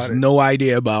he has no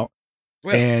idea about,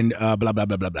 and blah blah blah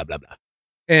blah blah blah blah.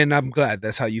 And I'm glad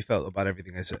that's how you felt about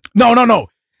everything I said. No.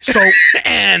 So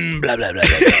and blah blah blah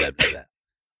blah blah blah blah.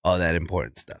 All that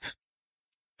important stuff.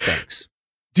 Thanks.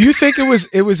 Do you think it was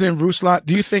in Ruslan?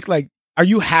 Do you think, like, are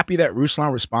you happy that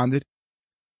Ruslan responded?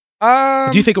 Or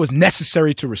do you think it was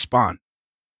necessary to respond?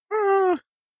 I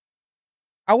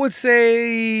would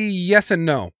say yes and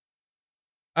no.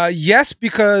 Yes,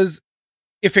 because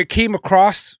if it came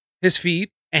across his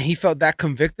feed and he felt that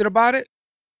convicted about it,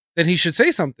 then he should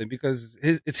say something because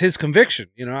it's his conviction.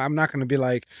 I'm not going to be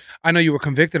like, I know you were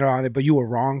convicted on it, but you were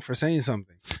wrong for saying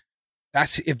something.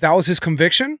 If that was his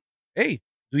conviction, hey,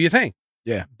 do your thing.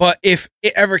 Yeah. But if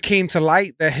it ever came to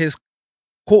light that his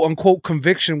quote unquote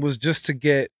conviction was just to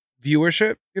get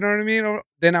viewership, you know what I mean?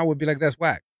 Then I would be like, that's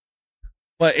whack.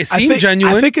 But it seemed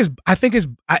genuine.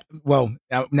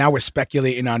 Now we're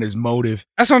speculating on his motive.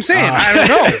 That's what I'm saying. I don't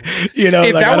know.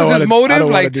 If that was his motive,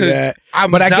 like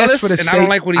I'm zealous, I guess for the and sake, I don't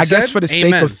like what he said. I guess for the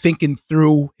sake of thinking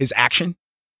through his action,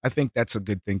 I think that's a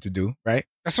good thing to do, right?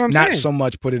 That's what I'm saying. Not so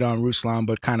much put it on Ruslan,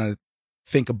 but kind of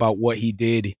think about what he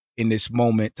did in this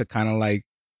moment to kind of like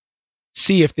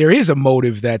see if there is a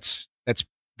motive that's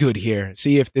good here.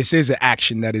 See if this is an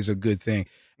action that is a good thing.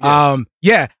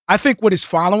 Yeah, I think what is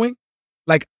following,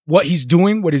 like what he's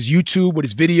doing with his YouTube, with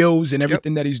his videos and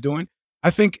everything that he's doing, I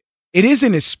think it is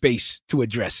in his space to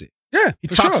address it. Yeah, he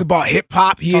talks about hip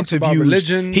hop. He interviews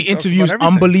religion. He interviews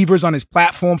unbelievers on his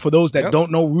platform. For those that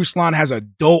don't know, Ruslan has a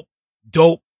dope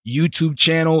YouTube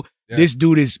channel. Yeah. This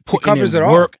dude is putting in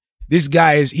work. This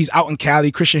guy he's out in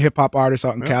Cali, Christian hip hop artist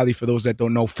out in Cali. For those that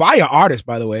don't know, fire artist,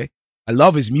 by the way. I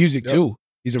love his music too.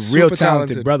 He's a real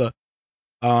talented brother.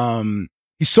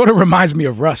 He sort of reminds me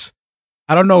of Russ.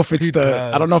 I don't know if it's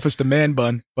the man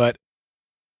bun, but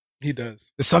he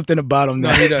does. There's something about him.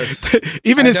 No, he does.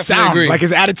 Even his sound, like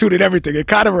his attitude and everything, it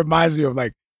kind of reminds me of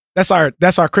like that's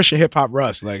our Christian hip hop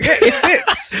Russ. Like it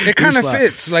fits. It kind of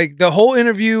fits. Like the whole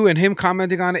interview and him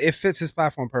commenting on it, it fits his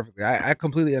platform perfectly. I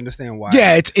completely understand why.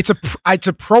 Yeah, it's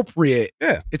appropriate.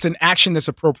 Yeah, it's an action that's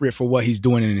appropriate for what he's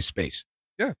doing in his space.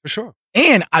 Yeah, for sure.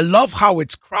 And I love how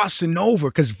it's crossing over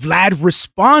because Vlad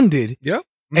responded. Yep.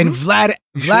 And Vlad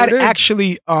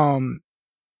actually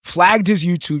flagged his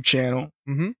YouTube channel,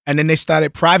 and then they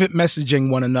started private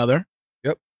messaging one another.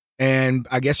 Yep. And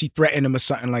I guess he threatened him or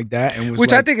something like that. And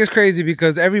which I think is crazy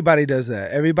because everybody does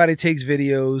that. Everybody takes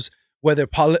videos, whether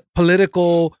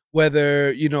political,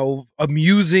 whether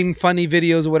amusing, funny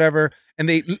videos or whatever.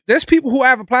 And there's people who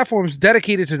have platforms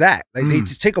dedicated to that. Like they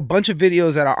just take a bunch of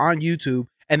videos that are on YouTube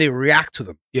and they react to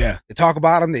them. Yeah. They talk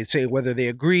about them. They say whether they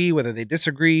agree, whether they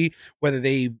disagree, whether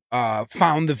they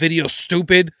found the video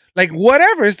stupid. Like,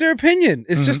 whatever. It's their opinion.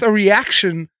 It's just a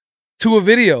reaction to a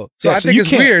video. So I think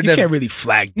it's weird. You can't really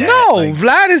flag that. No, like,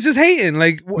 Vlad is just hating.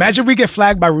 Like, imagine we get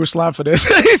flagged by Ruslan for this.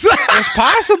 It's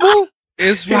possible.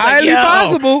 It's highly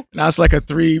possible. Now it's like a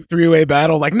three-way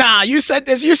battle. Like, nah, you said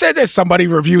this. You said this. Somebody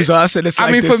reviews us, and it's like,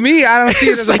 I mean, for me, I don't see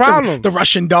it as a problem. The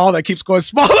Russian doll that keeps going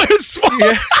smaller and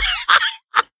smaller. Yeah.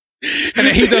 And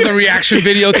then he does a reaction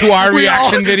video to our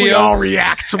reaction video. We all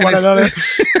react to one another.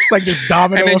 It's like this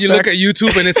domino And then you effect. look at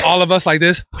YouTube and it's all of us like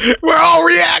this. We're all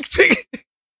reacting.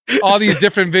 All these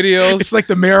different videos. It's like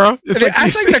the mirror. It's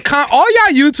like all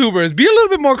y'all YouTubers, be a little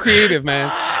bit more creative,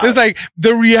 man. It's like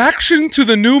the reaction to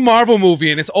the new Marvel movie,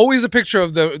 and it's always a picture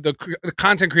of the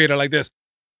content creator like this.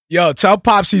 Yo, tell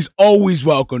Pops he's always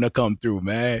welcome to come through,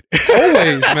 man.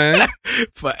 Always, man.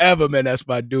 Forever, man. That's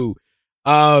my dude.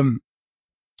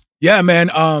 Yeah,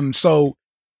 man. So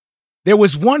there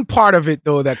was one part of it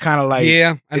though that kind of like,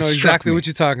 yeah, I know exactly what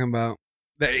you're talking about.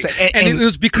 And it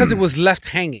was because it was left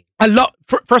hanging. I love,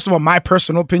 first of all, my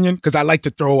personal opinion, because I like to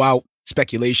throw out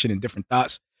speculation and different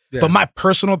thoughts. Yeah. But my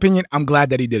personal opinion, I'm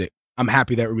glad that he did it. I'm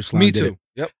happy that Ruslan did it. Me too.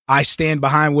 Yep. I stand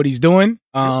behind what he's doing.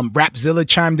 Rapzilla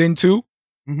chimed in too,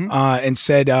 and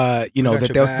said, that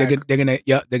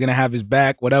they're gonna have his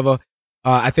back, whatever.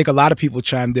 I think a lot of people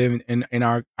chimed in and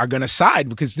are going to side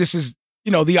because this is,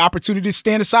 the opportunity to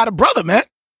stand aside a brother, man.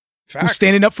 Facts. Who's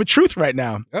standing up for truth right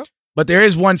now. Yep. But there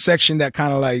is one section that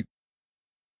kind of like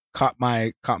caught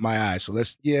my eye. So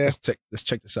let's check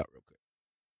this out real quick.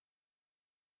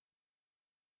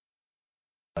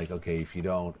 Like, okay, if you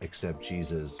don't accept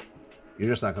Jesus, you're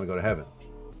just not going to go to heaven,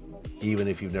 even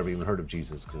if you've never even heard of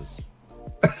Jesus, because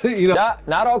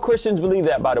not all Christians believe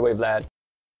that, by the way, Vlad.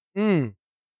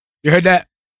 You heard that?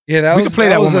 Yeah, we can play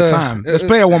that one more time. Let's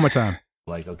play it one more time.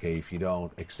 Like, okay, if you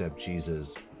don't accept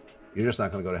Jesus, you're just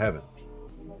not going to go to heaven,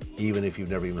 even if you've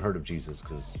never even heard of Jesus,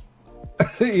 because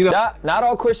not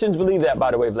all Christians believe that, by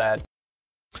the way, Vlad.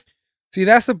 See,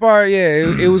 that's the part. Yeah,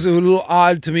 it was a little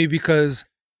odd to me because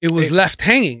it was left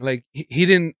hanging. Like he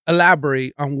didn't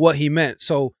elaborate on what he meant.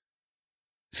 So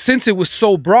since it was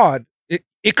so broad,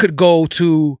 it could go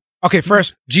to, okay,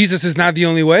 first, Jesus is not the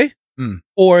only way.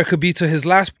 Or it could be to his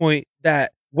last point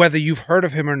that whether you've heard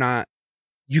of him or not,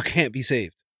 you can't be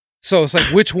saved. So it's like,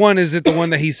 which one is it? The one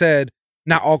that he said,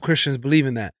 not all Christians believe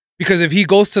in that. Because if he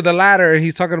goes to the latter and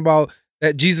he's talking about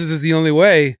that Jesus is the only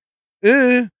way,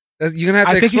 you're going to have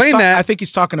to explain that. I think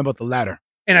he's talking about the latter.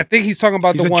 And I think he's talking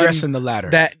about the one addressing the latter.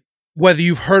 That whether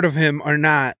you've heard of him or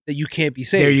not, that you can't be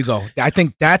saved. There you go. I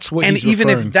think that's what he's referring to.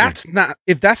 And even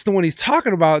if that's the one he's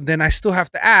talking about, then I still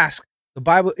have to ask, the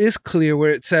Bible is clear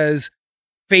where it says,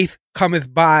 faith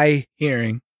cometh by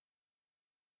hearing.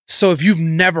 So if you've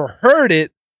never heard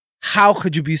it, how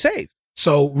could you be saved?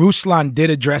 So Ruslan did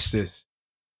address this.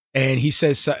 And he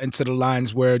says something to the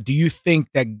lines where, do you think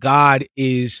that God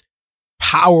is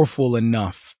powerful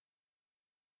enough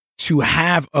to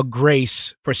have a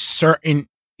grace for certain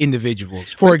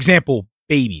individuals? For example,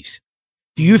 babies.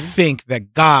 Do you think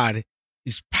that God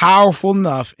is powerful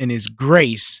enough in his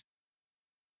grace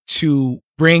to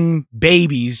bring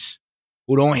babies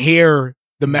who don't hear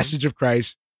the message of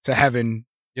Christ to heaven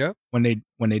when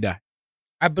they die?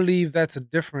 I believe that's a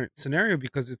different scenario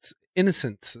because it's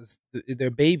innocence. They're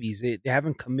babies. They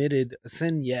haven't committed a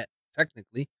sin yet.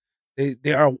 Technically,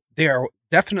 they are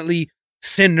definitely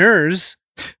sinners,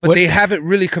 but they haven't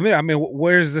really committed. I mean,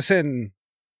 where's the sin?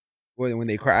 When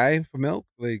they cry for milk,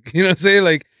 like, you know what I'm saying?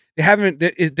 Like, they haven't.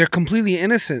 They're completely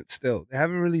innocent still. They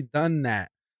haven't really done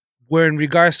that. Where in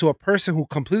regards to a person who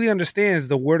completely understands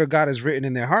the word of God is written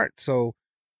in their heart, so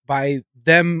by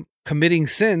them committing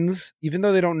sins, even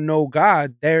though they don't know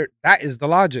God, that is the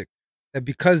logic. That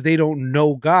because they don't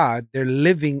know God, they're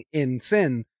living in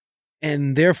sin,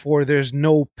 and therefore there's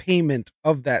no payment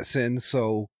of that sin.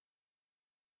 So,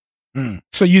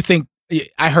 So you think,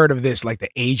 I heard of this, like the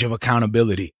age of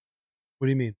accountability. What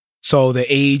do you mean? So the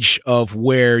age of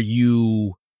where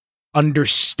you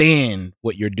understand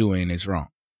what you're doing is wrong.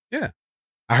 Yeah,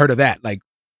 I heard of that. Like,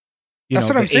 that's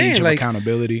what I'm saying. Age of like,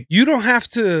 accountability. You don't have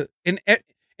to in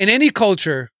any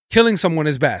culture. Killing someone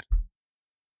is bad.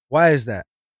 Why is that?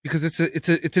 Because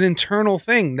it's an internal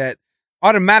thing that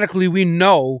automatically we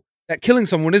know that killing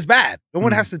someone is bad. No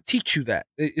one has to teach you that.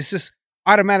 It's just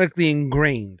automatically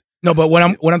ingrained. No, but what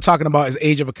I'm talking about is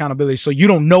age of accountability. So you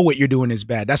don't know what you're doing is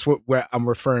bad. That's where I'm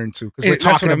referring to, because we're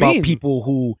talking about people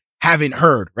who haven't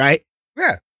heard, right?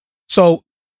 Yeah. So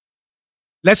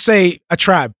let's say a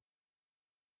tribe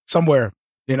somewhere,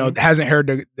 hasn't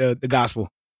heard the gospel.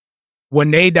 When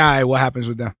they die, what happens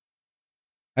with them?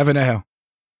 Heaven or hell?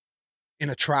 In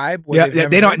a tribe? Yeah,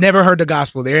 they never heard the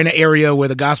gospel. They're in an area where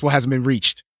the gospel hasn't been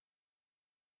reached.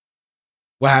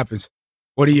 What happens?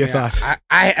 What are your thoughts?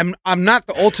 I'm not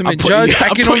the ultimate judge. I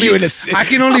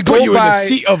can only go by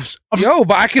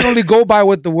but I can only go by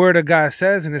what the word of God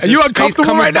says. And are you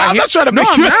uncomfortable right now? I'm not trying to make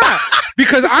you. I'm not.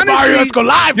 Because honestly, Marrio Esco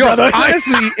live, brother.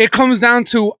 Honestly, it comes down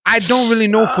to I don't really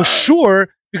know for sure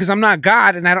because I'm not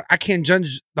God and I can't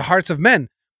judge the hearts of men.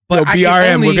 But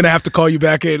BRM, we're gonna have to call you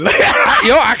back in.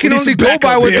 I can only go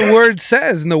by what the word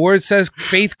says, and the word says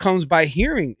faith comes by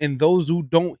hearing, and those who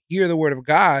don't hear the word of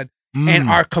God and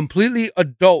are completely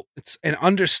adults and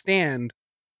understand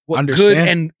what good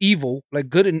and evil, like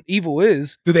good and evil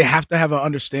is. Do they have to have an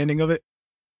understanding of it?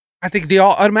 I think they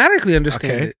all automatically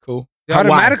understand it. Cool. They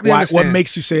automatically understand. What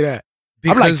makes you say that?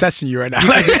 Because, I'm like testing you right now.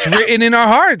 Because it's written in our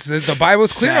hearts. The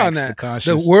Bible's clear on that.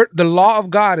 The law of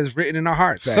God is written in our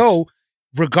hearts. Facts. So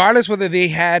regardless whether they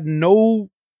had no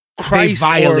Christ,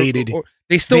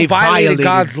 they still violated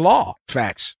God's law.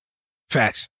 Facts.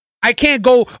 I can't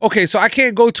go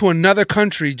to another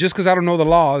country just because I don't know the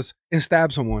laws and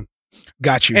stab someone.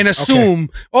 Got you. And assume,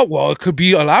 it could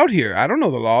be allowed here. I don't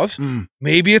know the laws.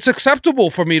 Maybe it's acceptable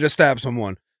for me to stab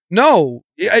someone. No.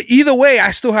 Either way,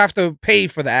 I still have to pay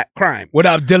for that crime.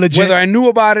 Without diligence. Whether I knew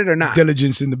about it or not.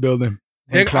 Diligence in the building.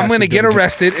 I'm going to get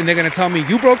arrested and they're going to tell me,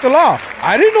 you broke the law.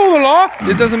 I didn't know the law.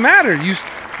 It doesn't matter. You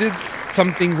did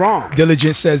something wrong.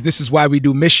 Diligence says this is why we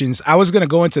do missions. I was going to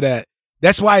go into that.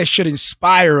 That's why it should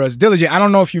inspire us. Diligent, I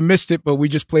don't know if you missed it, but we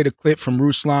just played a clip from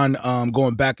Ruslan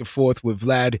going back and forth with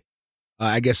Vlad.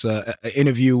 I guess an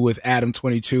interview with Adam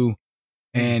 22.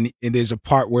 And there's a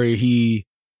part where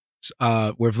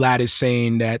where Vlad is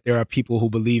saying that there are people who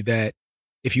believe that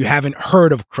if you haven't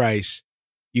heard of Christ,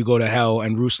 you go to hell.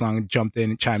 And Ruslan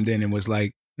chimed in and was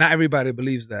like, not everybody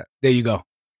believes that. There you go.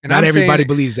 And not everybody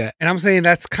believes that. And I'm saying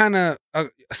that's kind of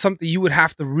something you would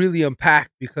have to really unpack,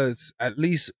 because at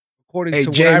least according to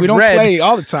what I've read, we don't play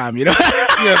all the time,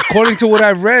 according to what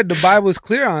I've read, the Bible is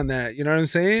clear on that. You know what I'm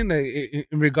saying? Like,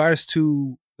 in regards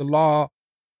to the law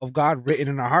of God written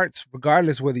in our hearts,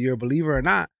 regardless whether you're a believer or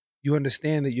not, you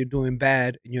understand that you're doing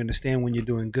bad and you understand when you're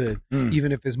doing good.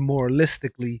 Even if it's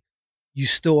moralistically, you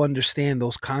still understand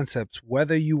those concepts,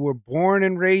 whether you were born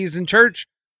and raised in church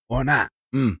or not.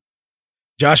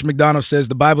 Josh McDonald says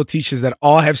the Bible teaches that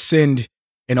all have sinned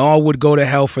and all would go to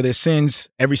hell for their sins.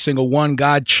 Every single one.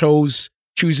 God chooses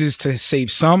to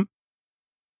save some.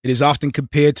 It is often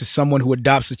compared to someone who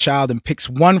adopts a child and picks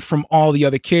one from all the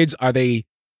other kids. Are they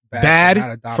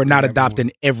bad for not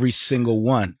adopting every single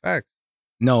one? Fact.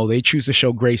 No, they choose to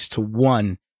show grace to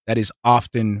one. That is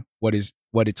often what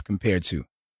it's compared to.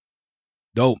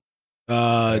 Dope.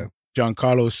 John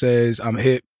Carlos says, I'm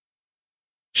hip.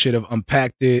 Should have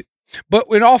unpacked it. But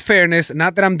in all fairness,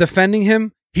 not that I'm defending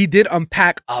him, he did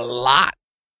unpack a lot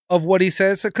of what he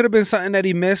says. So it could have been something that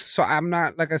he missed. So I'm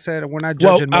not, like I said, we're not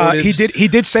judging motives. He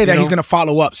did say that he's going to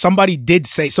follow up. Somebody did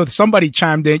say, so somebody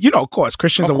chimed in, of course,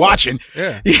 Christians are watching.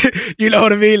 Yeah. You know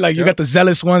what I mean? Like, you got the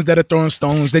zealous ones that are throwing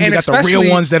stones. Then you got the real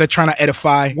ones that are trying to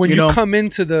edify. When you come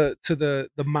into the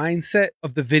mindset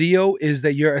of the video, is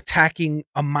that you're attacking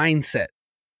a mindset.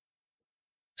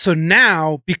 So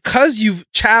now, because you've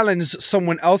challenged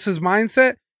someone else's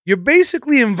mindset, you're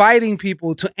basically inviting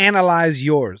people to analyze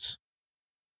yours.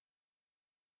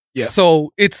 Yeah.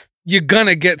 So you're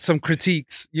gonna get some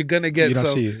critiques. You're gonna get You don't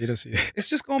see it. It's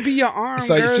just gonna be your arm.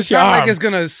 So girl. it's just your arm. Like it's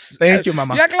gonna. Thank you,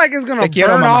 mama. You act like it's gonna Te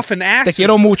quiero, burn mama. off an acid. Te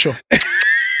quiero mucho.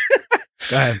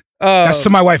 Go ahead. That's to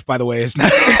my wife, by the way. It's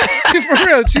not for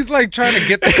real. She's like trying to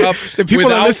get the cup. The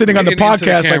people are listening on the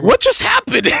podcast like, what just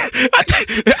happened?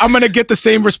 I'm going to get the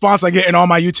same response I get in all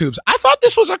my YouTubes. I thought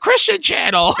this was a Christian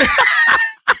channel.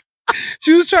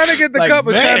 She was trying to get the Like, cup,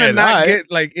 but trying to man, not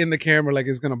get like in the camera, like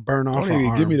it's going to burn off her Don't even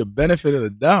arm. give me the benefit of the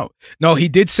doubt. No, he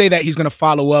did say that he's going to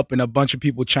follow up, and a bunch of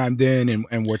people chimed in,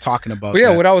 and we're talking about But yeah,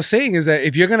 that. what I was saying is that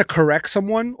if you're going to correct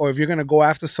someone or if you're going to go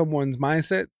after someone's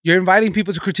mindset, you're inviting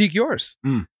people to critique yours.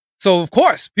 So, of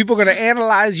course, people are going to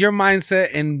analyze your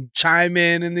mindset and chime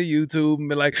in the YouTube and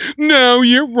be like, no,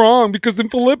 you're wrong because in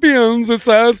Philippians it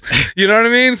says, you know what I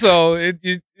mean? So,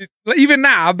 even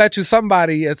now, I bet you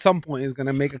somebody at some point is going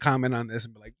to make a comment on this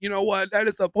and be like, you know what? That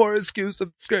is the poor excuse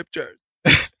of scripture.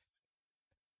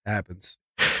 Happens.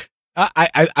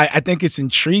 I think it's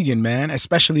intriguing, man,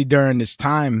 especially during this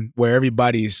time where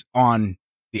everybody's on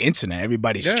the internet.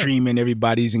 Everybody's streaming.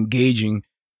 Everybody's engaging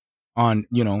on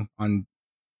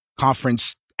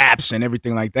conference apps and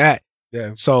everything like that.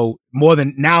 Yeah. So more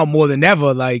than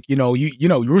ever, like,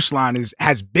 Ruslan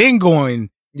has been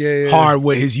going hard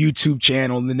with his YouTube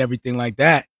channel and everything like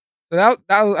that. So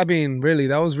that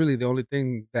was really the only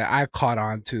thing that I caught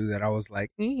on to that I was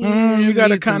like, you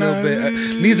gotta kind of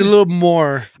needs a little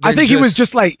more. I think he was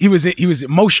just like he was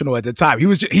emotional at the time.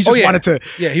 He just wanted to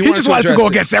he just wanted to go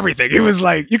against everything. He was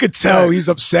like, you could tell he's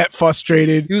upset,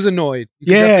 frustrated. He was annoyed.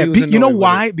 You know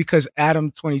why? Because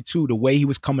Adam 22, the way he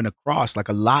was coming across, like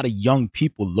a lot of young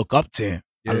people look up to him.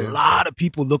 A lot of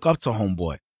people look up to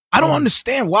Homeboy. I don't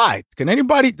understand why.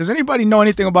 Does anybody know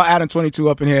anything about Adam 22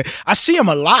 up in here? I see him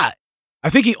a lot. I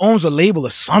think he owns a label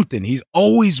or something. He's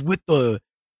always with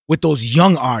those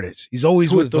young artists. He's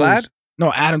always with those. Vlad?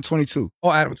 No, Adam 22.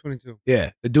 Oh, Adam 22. Yeah,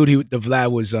 the dude the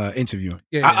Vlad was interviewing.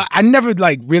 Yeah. I never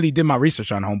like really did my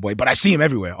research on Homeboy, but I see him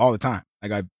everywhere all the time.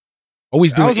 Like I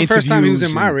always do. That was the first time he was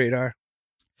in my radar.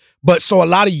 But so a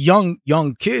lot of young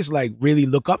kids like really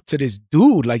look up to this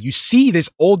dude. Like you see this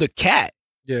older cat.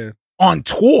 Yeah. On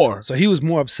tour. So he was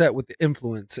more upset with the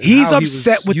influence. He's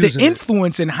upset with the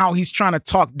influence and how he's trying to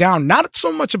talk down, not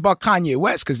so much about Kanye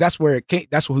West, because that's where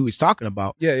that's what he was talking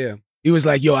about. Yeah. He was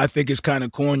like, yo, I think it's kind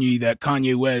of corny that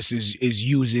Kanye West is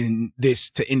using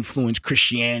this to influence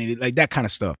Christianity, like that kind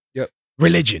of stuff. Yep.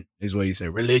 Religion is what he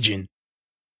said. Religion.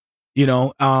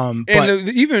 And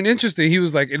even interesting, he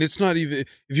was like, and it's not even,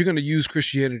 if you're going to use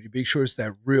Christianity, make sure it's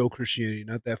that real Christianity,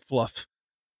 not that fluff.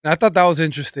 And I thought that was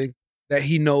interesting. That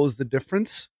he knows the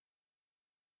difference.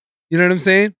 You know what I'm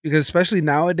saying? Because especially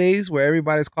nowadays where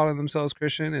everybody's calling themselves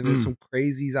Christian and there's some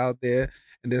crazies out there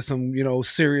and there's some,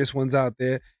 serious ones out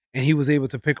there. And he was able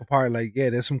to pick apart like, yeah,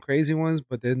 there's some crazy ones,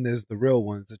 but then there's the real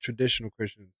ones, the traditional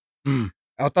Christians.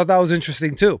 I thought that was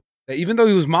interesting too. That even though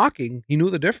he was mocking, he knew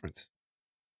the difference.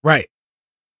 Right.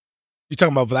 You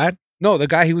talking about Vlad? No, the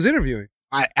guy he was interviewing.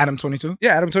 Adam 22?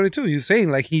 Yeah, Adam 22. He was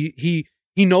saying like he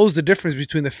knows the difference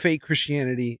between the fake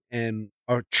Christianity and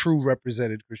our true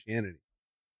represented Christianity.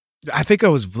 I think it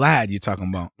was Vlad you're talking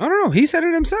about. No. He said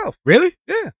it himself. Really?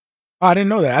 Yeah. Oh, I didn't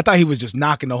know that. I thought he was just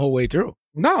knocking the whole way through.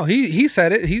 No, he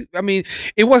said it.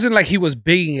 It wasn't like he was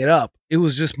bigging it up. It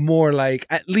was just more like,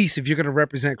 at least if you're going to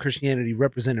represent Christianity,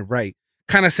 represent it right.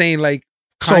 Kind of saying like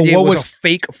Kanye was a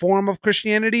fake form of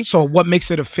Christianity. So what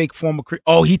makes it a fake form of Christianity?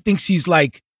 Oh, he thinks he's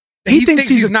like, he thinks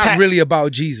he's not really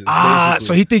about Jesus. Basically.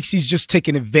 So he thinks he's just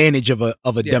taking advantage of a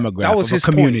demographic, that was of a his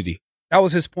community. Point. That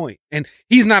was his point. And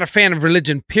he's not a fan of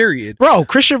religion, period. Bro,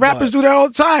 Christian rappers do that all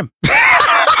the time.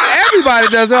 Everybody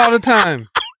does it all the time.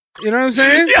 You know what I'm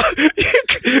saying?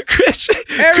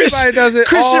 Everybody does it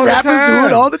Christian all the time. Christian rappers do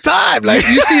it all the time. Like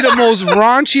you see the most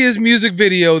raunchiest music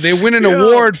video. They win an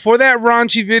award for that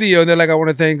raunchy video. They're like, I want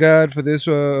to thank God for this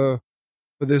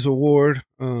award.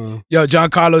 Yo, John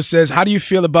Carlos says, how do you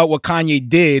feel about what Kanye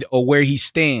did or where he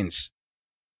stands?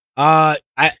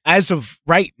 As of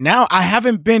right now,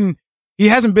 he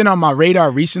hasn't been on my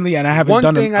radar recently, and I haven't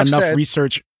done enough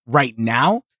research right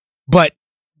now. But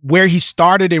where he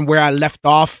started and where I left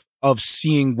off of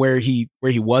seeing where he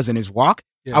was in his walk,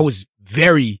 I was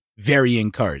very, very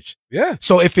encouraged. Yeah.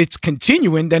 So if it's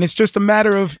continuing, then it's just a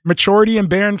matter of maturity and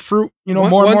bearing fruit,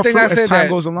 more and more fruit as time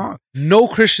goes along. No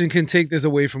Christian can take this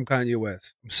away from Kanye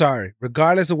West. I'm sorry.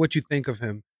 Regardless of what you think of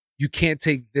him, you can't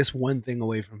take this one thing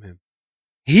away from him.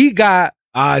 He got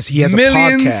he has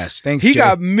millions, a podcast. Thanks, He Jay.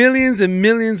 got millions and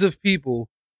millions of people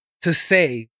to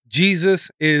say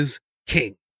Jesus is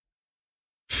king.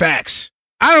 Facts.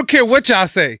 I don't care what y'all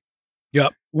say.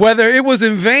 Yep. Whether it was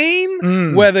in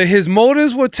vain, whether his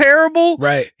motives were terrible,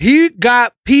 right? He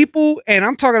got people, and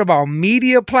I'm talking about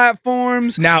media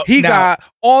platforms. Now he got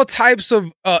all types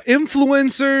of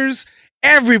influencers.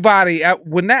 Everybody,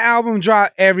 when that album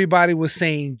dropped, everybody was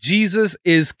saying Jesus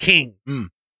is king.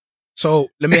 So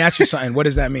let me ask you something. What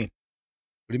does that mean?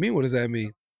 What do you mean? What does that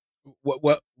mean?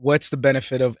 What's the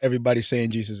benefit of everybody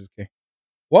saying Jesus is king?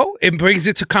 Well, it brings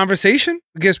it to conversation.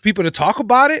 It gets people to talk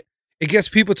about it. It gets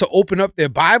people to open up their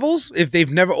Bibles if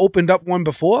they've never opened up one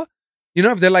before. You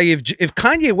know, if they're like, if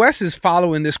Kanye West is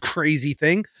following this crazy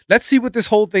thing, let's see what this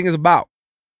whole thing is about.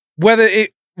 Whether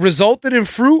it resulted in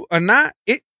fruit or not,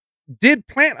 it did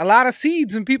plant a lot of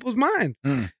seeds in people's minds.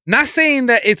 Not saying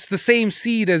that it's the same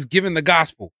seed as giving the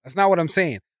gospel. That's not what I'm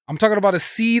saying. I'm talking about a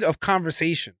seed of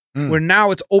conversation where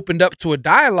now it's opened up to a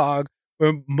dialogue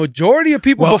where majority of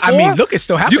people before, I mean, look, it's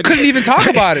still happening. You couldn't even talk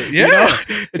about it. Yeah. You know,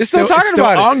 it's still talking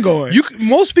about ongoing. it.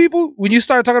 Most people, when you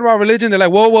start talking about religion, they're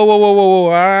like, whoa.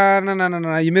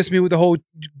 No. You missed me with the whole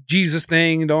Jesus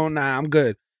thing. I'm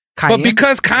good. But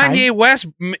because Kanye West,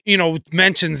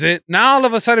 mentions it, now all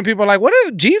of a sudden people are like, "What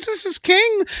is Jesus is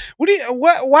king?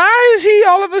 Why is he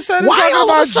all of a sudden talking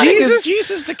about Jesus?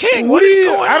 Jesus the king? What is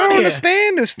going on? I don't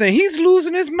understand this thing. He's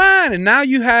losing his mind." And now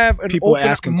you have people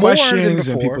asking questions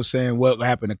and people saying, "What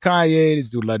happened to Kanye?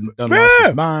 This dude done lost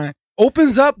his mind."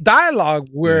 Opens up dialogue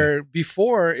where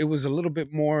before it was a little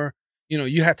bit more,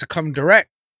 you had to come direct.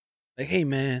 Like, hey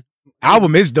man,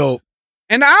 album is dope.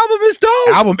 And the album is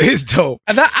dope. Album is dope.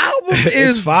 And the album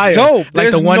is fire. Dope.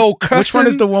 Like There's no cussing. Which one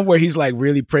is the one where he's like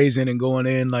really praising and going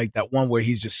in? Like that one where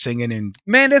he's just singing and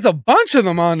man, there's a bunch of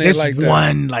them on there. There's like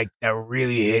one like that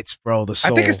really hits, bro. The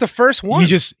soul. I think it's the first one.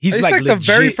 He's like the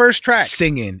very first track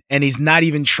singing, and he's not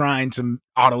even trying to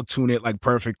auto tune it like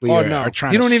perfectly or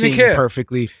trying you don't to even sing care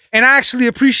perfectly. And I actually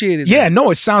appreciated that. Yeah,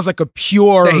 no, it sounds like a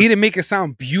pure. That he didn't make it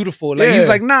sound beautiful. Like he's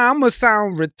like, nah, I'm gonna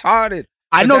sound retarded.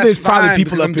 I know there's probably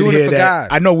people up in here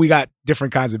that I know we got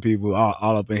different kinds of people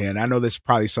all up in here, and I know there's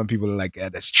probably some people that are like,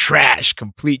 that's trash,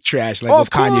 complete trash. Like what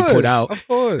Kanye put out,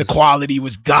 the quality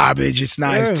was garbage. It's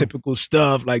not his typical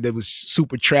stuff. Like that was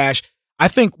super trash. I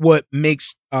think what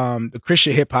makes the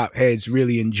Christian hip hop heads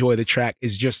really enjoy the track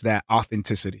is just that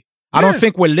authenticity. I don't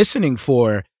think we're listening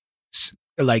for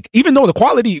like, even though the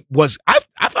quality was,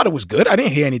 I thought it was good. I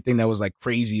didn't hear anything that was like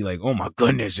crazy. Like, oh my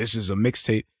goodness, this is a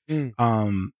mixtape.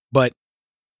 But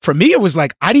for me, it was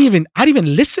like I didn't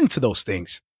even listen to those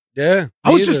things. Yeah, I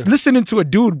was just listening to a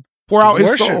dude pour out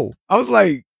his soul. I was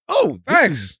like, oh,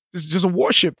 this is just a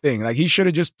worship thing. Like he should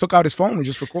have just took out his phone and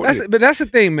just recorded it. But that's the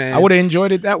thing, man. I would have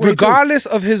enjoyed it that way. Regardless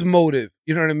of his motive,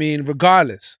 you know what I mean?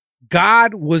 Regardless,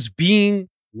 God was being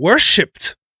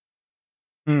worshipped.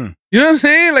 You know what I'm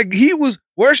saying? Like he was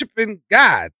worshiping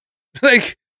God.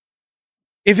 Like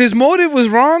if his motive was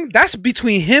wrong, that's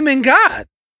between him and God.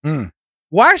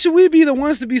 Why should we be the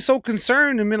ones to be so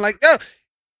concerned and been like, oh,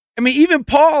 I mean, even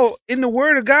Paul in the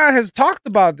Word of God has talked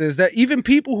about this, that even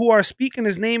people who are speaking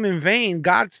his name in vain,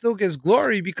 God still gets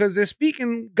glory because they're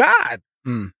speaking God.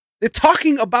 They're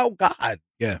talking about God.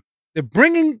 Yeah. They're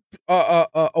bringing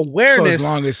awareness as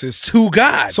long as it's, to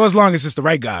God. So as long as it's the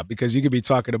right God, because you could be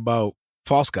talking about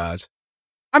false gods.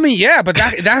 I mean, yeah, but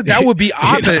that would be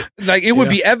obvious. Like it would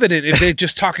be evident if they're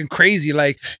just talking crazy.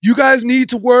 Like you guys need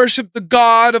to worship the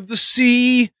God of the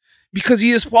sea because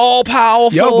he is all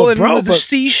powerful the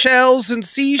seashells and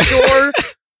seashore.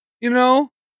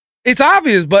 It's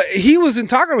obvious. But he wasn't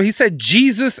talking about. He said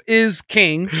Jesus is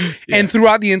king, and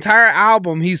throughout the entire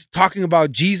album, he's talking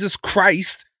about Jesus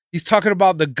Christ. He's talking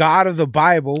about the God of the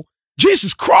Bible,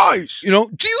 Jesus Christ.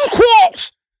 Jesus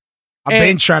Christ. I've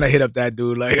been trying to hit up that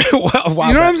dude. Like, you know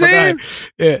what I'm saying?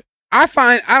 Yeah. I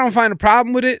don't find a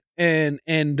problem with it, and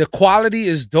the quality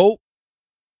is dope.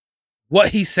 What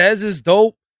he says is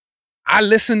dope. I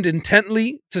listened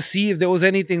intently to see if there was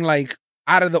anything like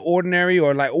out of the ordinary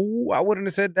or like, oh, I wouldn't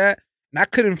have said that. And I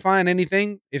couldn't find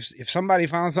anything. If somebody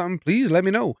found something, please let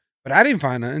me know. But I didn't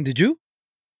find nothing. Did you?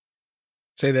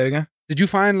 Say that again. Did you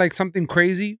find like something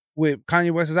crazy with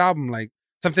Kanye West's album? Like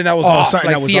something that was off, something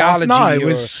like that was theology. Off? No,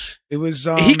 it was.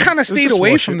 He kind of stayed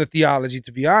away from the theology,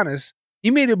 to be honest.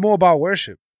 He made it more about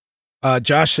worship.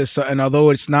 Josh says, and although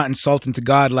it's not insulting to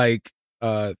God, like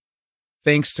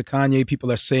thanks to Kanye,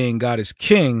 people are saying God is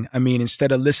king. I mean,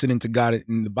 instead of listening to God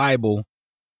in the Bible,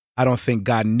 I don't think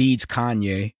God needs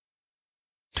Kanye.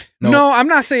 No, I'm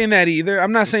not saying that either.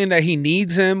 I'm not saying that he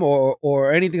needs him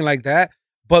or anything like that.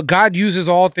 But God uses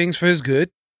all things for his good.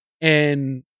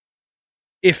 And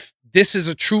if this is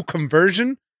a true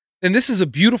conversion, then this is a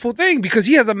beautiful thing because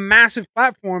he has a massive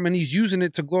platform and he's using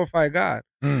it to glorify God.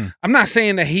 I'm not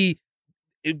saying that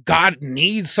God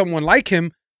needs someone like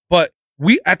him, but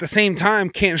we at the same time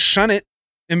can't shun it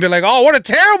and be like, oh, what a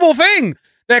terrible thing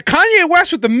that Kanye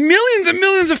West with the millions and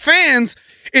millions of fans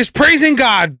is praising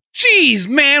God. Jeez,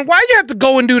 man, why you have to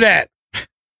go and do that?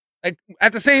 Like,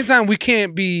 at the same time, we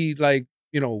can't be like,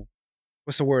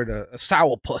 what's the word? A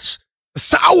sourpuss. A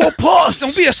sourpuss!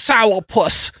 Don't be a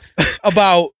sourpuss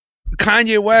about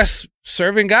Kanye West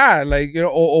serving God, like,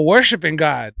 or worshiping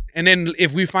God. And then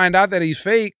if we find out that he's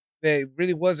fake, that it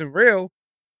really wasn't real,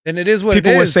 then it is what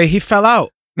People it is. would say he fell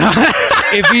out.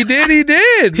 If he did, he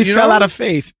did. He fell out of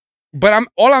faith. But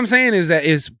all I'm saying is that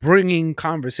it's bringing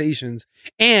conversations,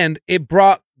 and it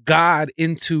brought God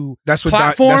into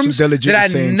platforms that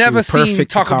I've never seen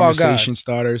talk about God. Conversation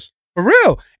starters. For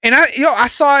real. And I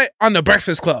saw it on the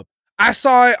Breakfast Club. I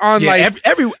saw it on I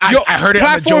heard it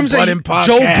on the Joe Budden podcast.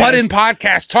 Joe Budden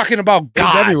podcast talking about God. It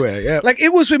was everywhere, yeah. Like, it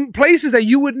was in places that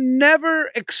you would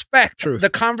never expect the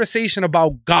conversation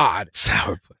about God.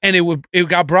 Sourpuss. And it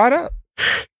got brought up.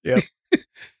 Yeah.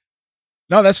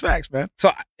 No, that's facts, man.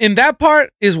 So in that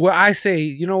part is where I say,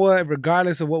 you know what,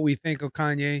 regardless of what we think of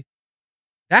Kanye,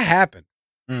 that happened.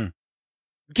 We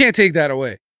can't take that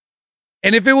away.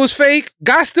 And if it was fake,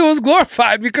 God still is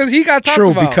glorified because he got talked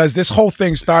about. True, because this whole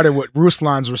thing started with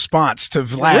Ruslan's response to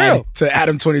Vlad, to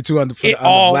Adam 22 on the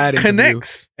Vlad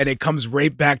connects. Interview. And it comes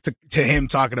right back to him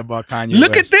talking about Kanye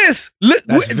Look West. at this. Look,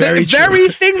 the very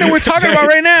thing that we're talking about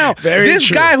right now. This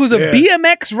guy who's a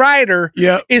BMX rider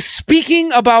is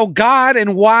speaking about God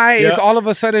and why it's all of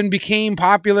a sudden became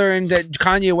popular and that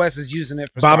Kanye West is using it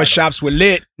for Barber shops were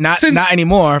lit. Not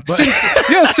anymore. But.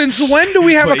 Since when do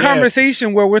we have a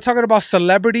conversation where we're talking about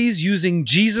celebrities using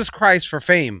Jesus Christ for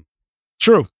fame?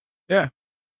 True. Yeah.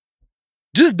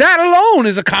 Just that alone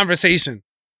is a conversation.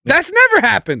 That's never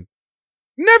happened.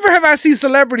 Never have I seen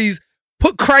celebrities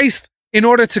put Christ in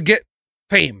order to get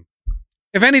fame.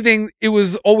 If anything, it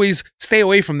was always stay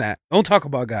away from that. Don't talk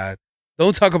about God.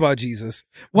 Don't talk about Jesus.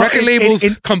 Record labels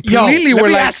completely were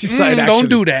like, don't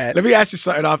do that. Let me ask you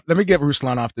something off. Let me get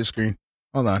Ruslan off this screen.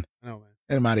 Hold on. Oh, man.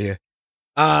 Get him out of here.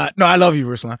 No, I love you,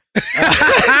 Ruslan.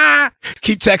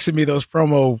 Keep texting me those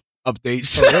promo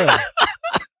updates.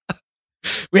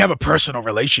 We have a personal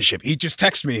relationship. He just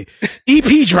texted me.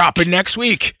 EP dropping next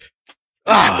week.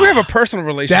 We have a personal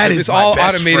relationship. That is all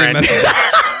automated messages.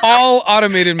 All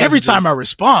automated messages. Every time I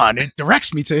respond, it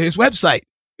directs me to his website.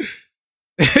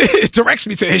 It directs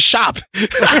me to his shop.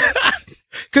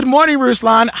 Good morning,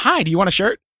 Ruslan. Hi, do you want a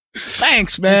shirt?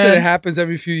 Thanks, man. You said it happens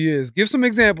every few years. Give some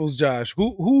examples, Josh.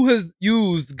 Who has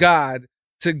used God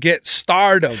to get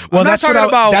stardom? Well, that's what I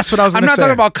was going to say. I'm not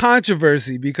talking about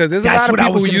controversy because there's a lot of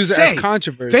people who use it as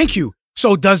controversy. Thank you.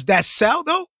 So does that sell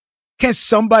though? Can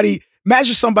somebody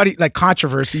imagine somebody like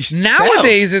controversy?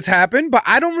 Nowadays it's happened, but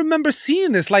I don't remember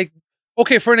seeing this. Like,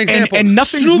 okay, for an example, and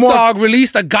nothing's Snoop Dogg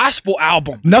released a gospel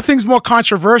album. Nothing's more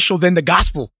controversial than the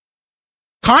gospel.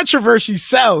 Controversy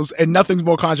sells, and nothing's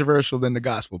more controversial than the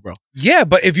gospel, bro. Yeah,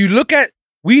 but if you look at,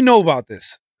 we know about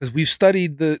this because we've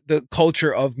studied the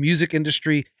culture of music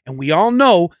industry, and we all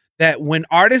know that when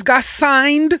artists got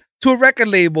signed to a record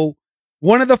label,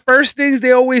 one of the first things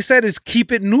they always said is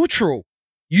keep it neutral.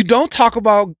 You don't talk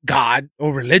about God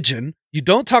or religion. You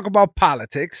don't talk about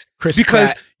politics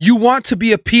because you want to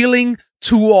be appealing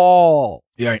to all.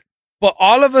 Yeah. But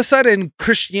all of a sudden,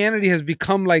 Christianity has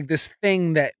become like this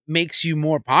thing that makes you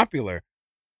more popular,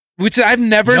 which I've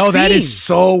never seen. That is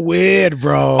so weird,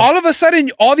 bro. All of a sudden,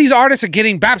 all these artists are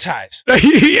getting baptized.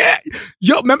 Yeah.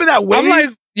 Yo, remember that wave? I'm like,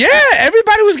 yeah,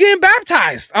 everybody was getting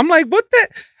baptized. I'm like, what the?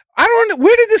 I don't know.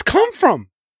 Where did this come from?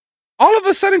 All of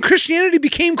a sudden, Christianity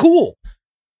became cool.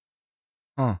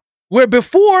 Huh. Where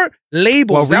before,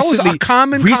 labels, that was a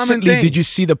common thing. Did you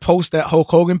see the post that Hulk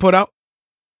Hogan put out?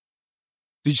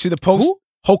 Did you see the post? Who?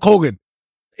 Hulk Hogan.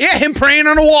 Yeah, him praying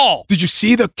on the wall. Did you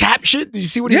see the caption? Did you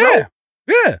see what he wrote?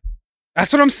 Yeah.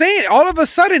 That's what I'm saying. All of a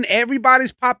sudden,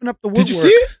 everybody's popping up the woodwork. Did you see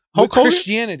it? Hulk Hogan?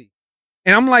 Christianity.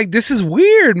 And I'm like, this is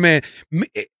weird, man.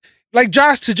 Like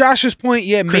to Josh's point,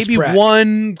 yeah, maybe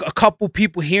a couple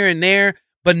people here and there,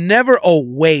 but never a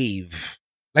wave.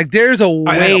 Like there's a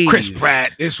wave. Chris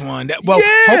Pratt, this one. Hulk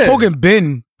Hogan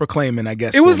been proclaiming, I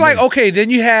guess. It was like, okay, then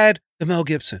you had the Mel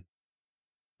Gibson.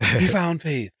 He found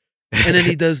faith. And then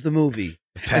he does the movie.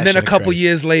 And then a couple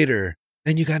years later,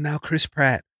 then you got now Chris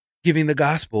Pratt giving the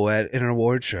gospel at an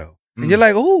award show. And you're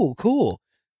like, oh, cool.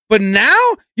 But now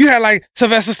you had like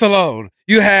Sylvester Stallone.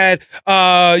 You had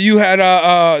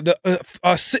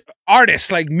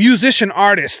artists, like musician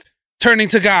artists turning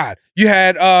to God. You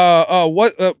had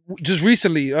just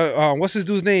recently, what's this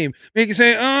dude's name? Make it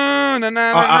say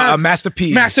Master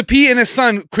P. Master P and his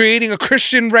son creating a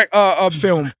Christian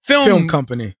film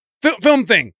company. Film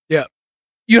thing. Yeah.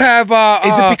 You have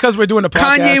is it because we're doing a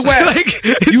podcast? Kanye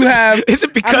West. Is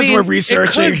it because we're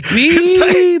researching? It could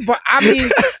be, but I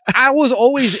mean, I was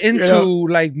always into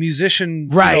like musician,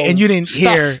 right? And you didn't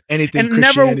hear anything, and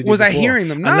never was I hearing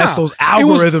them. Nah, unless those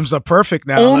algorithms are perfect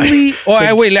now. Only,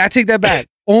 wait, I take that back.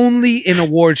 Only in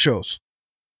award shows.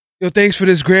 Yo, thanks for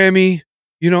this Grammy.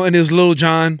 And it was Lil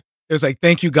Jon. It was like,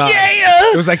 thank you, God.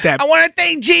 Yeah. It was like that. I want to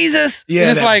thank Jesus. Yeah,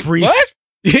 and it's like, brief. What?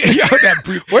 That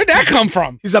brief. Where'd that come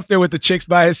from? He's up there with the chicks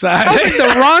by his side. That was like the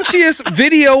raunchiest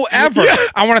video ever. Yeah.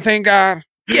 I want to thank God.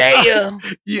 Yeah.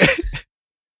 Yeah.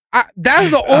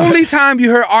 That's the only time you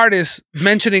heard artists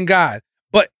mentioning God.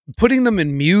 But putting them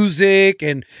in music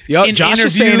and in Josh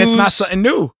interviews, is saying it's not something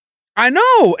new. I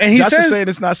know. And Josh is saying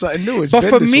it's not something new. But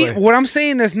for me, what I'm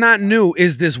saying that's not new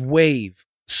is this wave.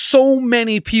 So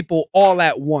many people all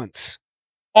at once.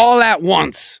 All at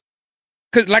once.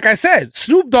 Because like I said,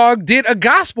 Snoop Dogg did a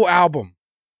gospel album.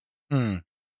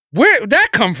 Where'd that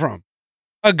come from?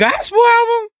 A gospel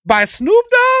album by Snoop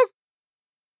Dogg?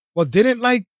 Well, didn't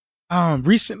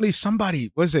recently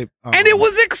somebody, was it? And it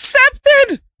was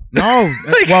accepted. No.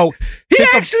 He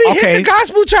actually hit the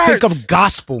gospel charts. Think of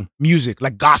gospel music,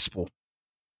 like gospel.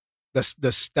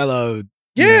 The Stella.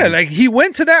 Yeah, like he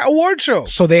went to that award show.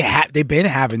 So they've been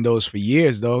having those for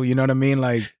years, though. You know what I mean?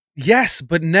 Like, yes,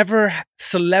 but never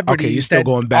celebrities. Okay, you're still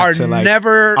going back to like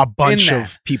never a bunch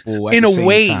of people at in the a same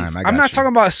wave. time. I'm not talking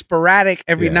about sporadic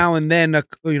every now and then.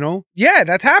 Yeah,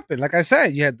 that's happened. Like I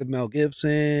said, you had the Mel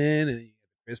Gibson and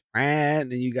Chris Pratt,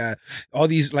 and you got all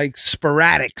these like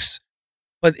sporadics.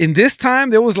 But in this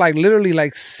time, there was like literally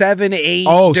like 7,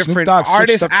 8 different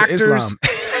artists, actors.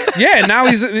 Yeah, now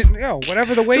he's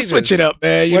whatever the wave is. Switch it up,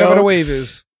 man. Whatever the wave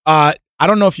is. I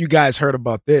don't know if you guys heard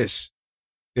about this.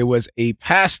 There was a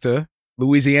pastor,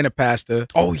 Louisiana pastor.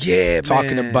 Oh yeah,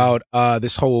 talking about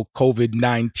this whole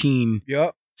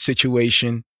COVID-19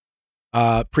 situation.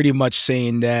 Pretty much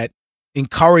saying that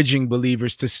encouraging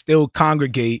believers to still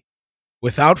congregate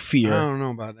without fear. I don't know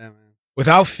about that, man.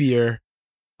 Without fear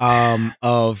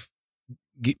of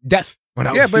death.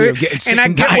 Without fear of getting sick and I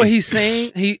and get dying. what he's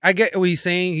saying. I get what he's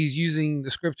saying. He's using the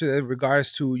scripture in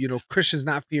regards to Christians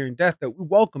not fearing death, that we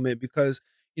welcome it because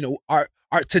our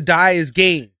to die is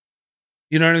gain.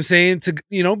 You know what I'm saying?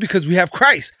 Because we have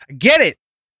Christ. I get it.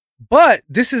 But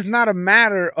this is not a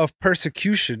matter of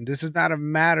persecution. This is not a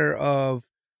matter of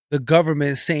the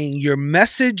government saying your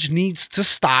message needs to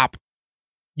stop.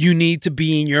 You need to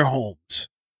be in your homes.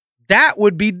 That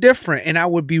would be different. And I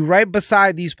would be right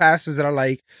beside these pastors that are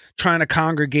like trying to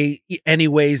congregate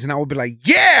anyways. And I would be like,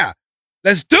 yeah,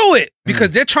 let's do it.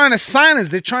 Because they're trying to sign us.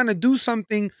 They're trying to do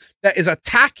something that is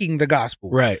attacking the gospel.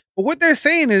 Right. But what they're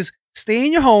saying is stay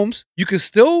in your homes. You can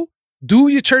still do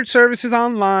your church services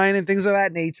online and things of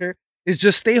that nature. It's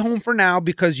just stay home for now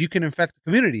because you can infect the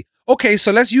community. Okay,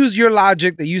 so let's use your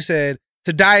logic that you said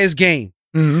to die is gain.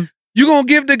 Mm-hmm. You're going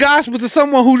to give the gospel to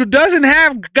someone who doesn't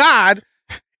have God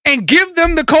and give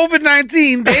them the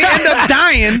COVID-19. They end up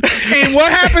dying. And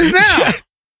what happens now?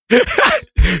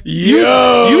 You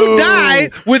die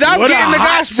without getting the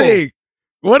gospel. Take.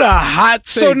 What a hot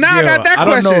take. So now I got that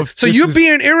question. So you're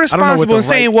being irresponsible and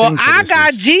saying, well, I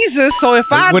got Jesus, so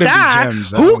if I die,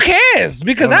 who cares?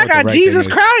 Because I got Jesus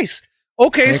Christ.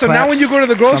 Okay, so now when you go to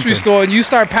the grocery store and you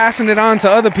start passing it on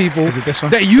to other people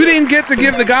that you didn't get to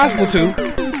give the gospel to.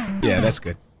 Yeah, that's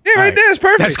good. Yeah, right there is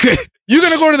perfect. That's good. You're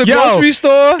going to go to the grocery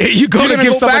store. You go to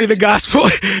give somebody the gospel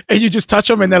and you just touch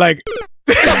them and they're like,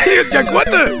 like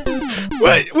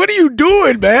what are you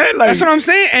doing, man? Like, that's what I'm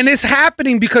saying. And it's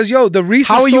happening because, the recent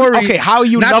story. How are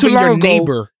you loving your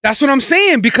neighbor? That's what I'm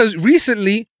saying. Because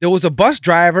recently there was a bus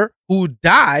driver who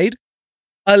died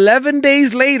 11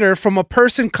 days later from a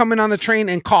person coming on the train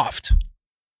and coughed.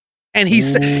 And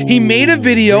he made a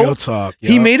video. Real talk.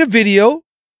 He made a video.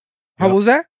 How was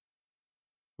that?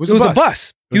 It was a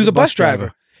bus. He was a bus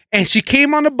driver. And she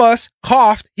came on the bus,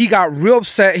 coughed. He got real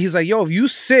upset. He's like, yo, if you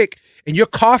sick and you're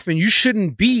coughing, you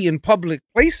shouldn't be in public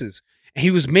places. And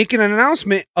he was making an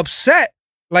announcement, upset.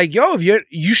 Like, yo,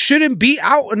 you shouldn't be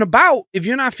out and about if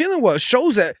you're not feeling well. It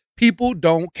shows that people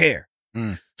don't care.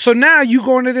 So now you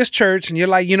go into this church and you're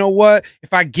like, you know what?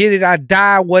 If I get it, I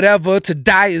die, whatever. To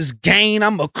die is gain.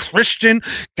 I'm a Christian.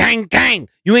 Gang, gang.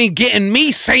 You ain't getting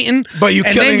me, Satan. But you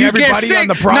killing everybody on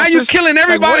the process. Now you're killing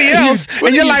everybody else.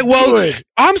 And you're like, well,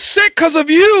 I'm sick because of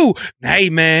you. Hey,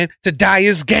 man, to die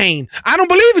is gain. I don't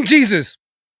believe in Jesus.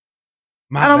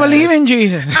 I don't believe in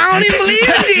Jesus. I don't even believe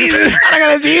in Jesus. I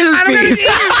got a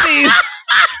Jesus piece.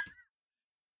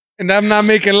 And I'm not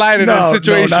making light of that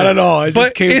situation. No, not at all. It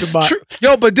just came to mind.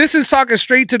 Yo, but this is talking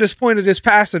straight to this point of this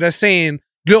pastor that's saying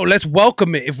yo, let's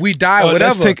welcome it. If we die, whatever.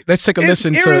 Let's take a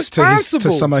listen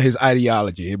to some of his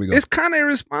ideology. Here we go. It's kind of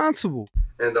irresponsible.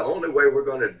 And the only way we're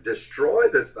going to destroy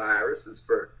this virus is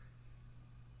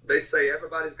they say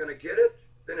everybody's going to get it.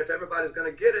 Then if everybody's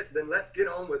going to get it, then let's get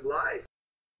on with life.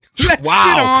 Let's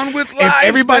get on with life. If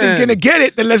everybody's going to get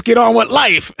it, then let's get on with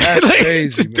life. That's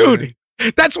crazy, dude.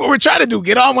 That's what we're trying to do.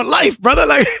 Get on with life, brother.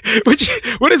 Like,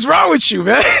 what is wrong with you,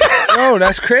 man? Bro,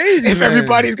 that's crazy, If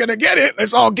everybody's going to get it,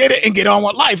 let's all get it and get on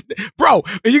with life. Bro,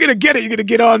 if you're going to get it, you're going to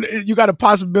get on. You got a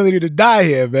possibility to die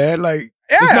here, man. Like,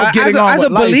 yeah, as a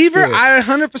believer, I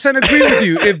 100% agree with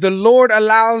you. If the Lord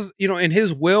allows, in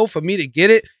his will for me to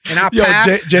get it and I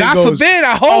pass, God forbid,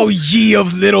 I hope. Oh, ye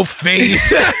of little faith.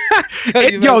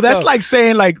 That's like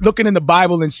saying, like, looking in the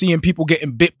Bible and seeing people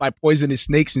getting bit by poisonous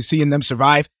snakes and seeing them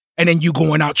survive. And then you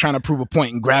going out trying to prove a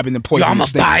point and grabbing the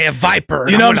poisonous snake. I'm going to buy a viper.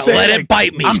 You know what I'm saying? Let it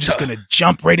bite me. I'm just going to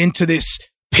jump right into this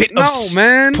pit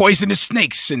of poisonous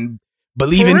snakes and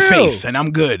believe in faith, and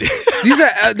I'm good.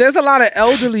 There's a lot of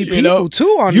elderly people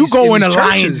too on you these, go in a churches.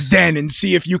 lion's den and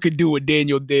see if you could do what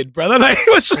Daniel did, brother. Like,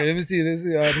 let me see this.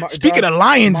 Speaking of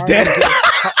lion's den,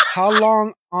 how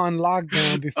long on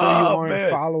lockdown before you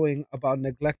aren't following about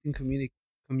neglecting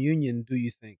communion? Do you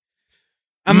think?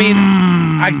 I mean,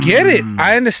 I get it.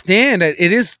 I understand that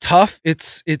it is tough.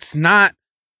 It's not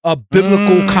a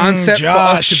biblical concept for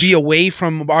us to be away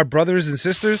from our brothers and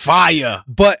sisters. Fire.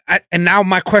 But and now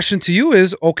my question to you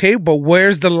is, okay, but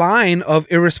where's the line of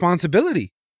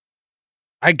irresponsibility?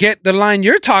 I get the line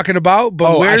you're talking about,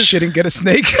 but I shouldn't get a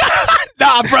snake.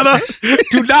 Nah, brother.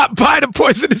 Do not buy the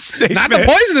poisonous snake. Not the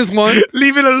poisonous one.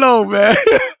 Leave it alone, man.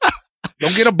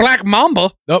 Don't get a black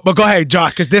mamba. No, but go ahead,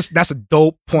 Josh, because that's a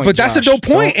dope point. But that's a dope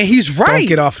point, and he's right. Don't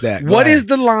get off that. What is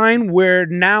the line where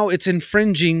now it's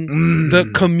infringing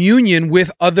the communion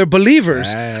with other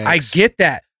believers? I get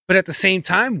that. But at the same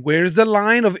time, where's the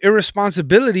line of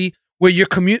irresponsibility where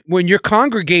when you're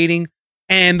congregating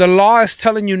and the law is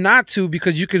telling you not to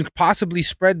because you can possibly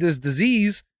spread this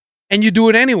disease and you do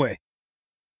it anyway?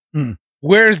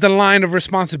 Where's the line of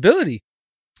responsibility?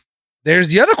 There's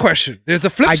the other question. There's the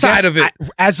flip side of it.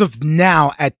 As of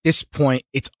now, at this point,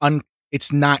 it's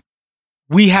not.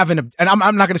 We have and I'm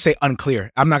not going to say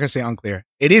unclear. I'm not going to say unclear.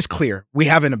 It is clear. We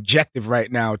have an objective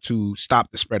right now to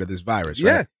stop the spread of this virus.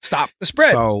 Right? Yeah, stop the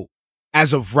spread. So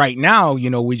as of right now,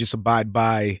 we just abide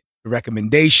by the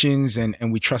recommendations and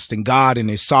we trust in God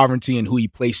and His sovereignty and who He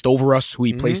placed over us, who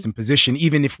He placed in position.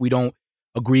 Even if we don't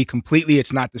agree completely,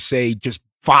 it's not to say just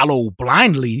follow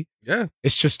blindly. Yeah.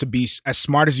 It's just to be as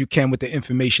smart as you can with the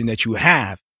information that you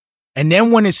have. And then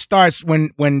when it starts,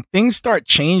 when things start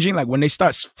changing, like when they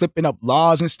start flipping up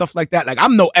laws and stuff like that, like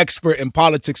I'm no expert in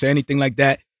politics or anything like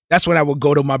that. That's when I would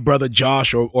go to my brother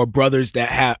Josh or brothers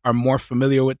that are more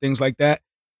familiar with things like that.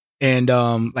 And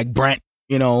like Brent,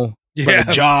 brother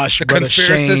Josh, brother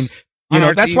Shane.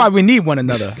 That's why we need one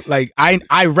another. Like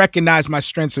I recognize my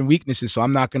strengths and weaknesses, so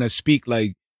I'm not going to speak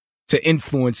like to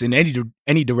influence in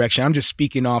any direction. I'm just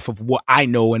speaking off of what I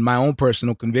know and my own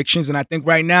personal convictions. And I think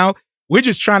right now we're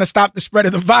just trying to stop the spread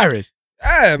of the virus.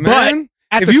 Yeah, man.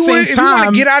 But if you want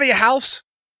to get out of your house,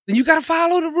 then you got to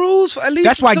follow the rules. At least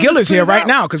that's why Gil is here right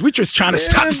now, because we're just trying to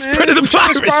stop the spread of the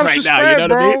virus right now. You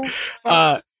know what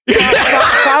I mean?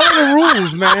 Follow the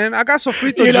rules, man. I got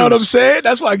Sofrito juice. You know what I'm saying?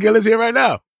 That's why Gil is here right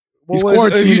now. He's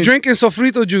quarantining. You drinking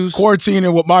Sofrito juice?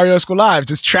 Quarantining with Marrio Esco Live,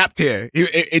 just trapped here.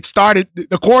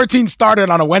 The quarantine started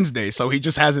on a Wednesday, so he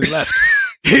just hasn't left.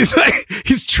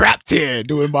 He's trapped here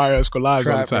doing Marrio Esco Live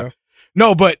all the time. Bro.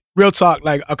 No, but real talk,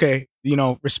 like, okay,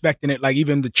 respecting it. Like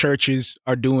even the churches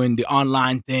are doing the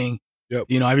online thing. Yep.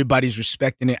 Everybody's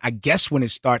respecting it. I guess when it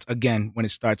starts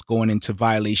going into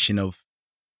violation of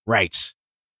rights.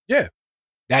 Yeah.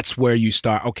 That's where you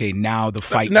start. Okay, now the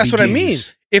fight. And that's begins. what I mean.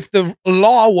 If the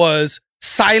law was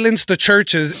silence the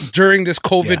churches during this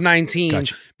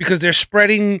COVID-19 because they're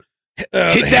spreading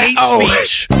hate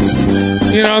speech,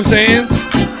 you know what I'm saying?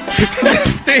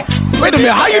 Wait a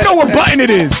minute, how you know what button it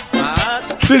is?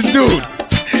 This dude.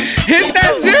 Hit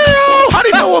that zero. How do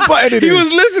you know what button it is? He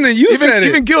was listening. You said it.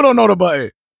 Even Gil don't know the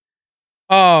button.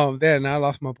 Oh, damn, now I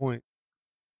lost my point.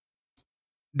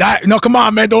 No, come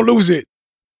on, man, don't lose it.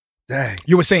 Dang.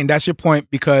 You were saying that's your point,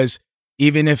 because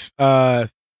even if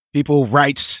people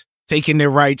taking their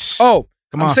rights. Oh,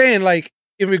 I'm saying, like,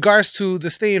 in regards to the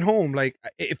staying home, like,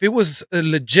 if it was a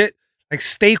legit, like,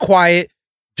 stay quiet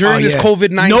during this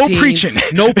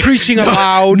COVID-19. No preaching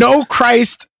allowed. No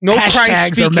Christ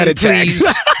speaking, or please.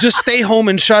 Just stay home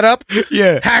and shut up.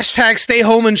 Yeah. Hashtag stay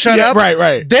home and shut up.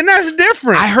 Right. Then that's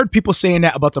different. I heard people saying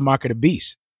that about the mark of the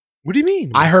beast. What do you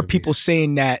mean? I heard people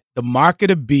saying that the mark of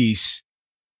the beast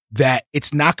that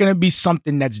it's not going to be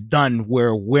something that's done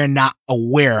where we're not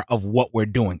aware of what we're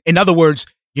doing. In other words,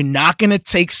 you're not going to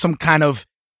take some kind of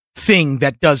thing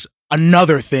that does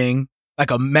another thing,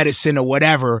 like a medicine or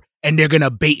whatever, and they're going to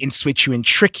bait and switch you and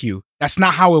trick you. That's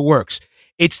not how it works.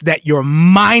 It's that you're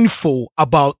mindful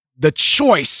about the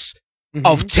choice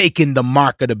of taking the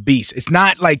mark of the beast. It's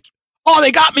not like, oh,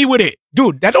 they got me with it.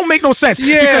 Dude, that don't make no sense.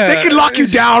 Yeah. Because they can lock you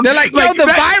down. They're like, yo,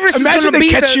 the virus is going to be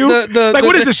catch you. Like,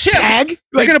 what is this, chip? Tag?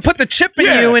 They're going to put the chip in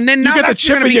you, and then now you get the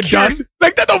chip and you're done.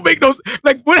 Like, that don't make no sense.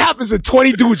 Like, what happens if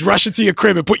 20 dudes rush into your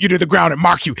crib and put you to the ground and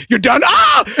mark you? You're done.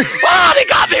 Oh, they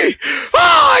got me.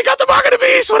 Oh, I got the mark of the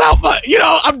beast without,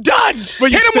 I'm done.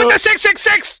 But hit him with the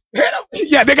 666.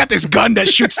 Yeah, they got this gun that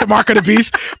shoots the mark of the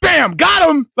beast. Bam, got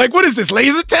him. Like, what is this,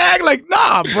 laser tag? Like,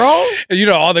 nah, bro. And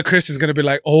all the Christians going to be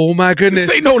like, oh my goodness.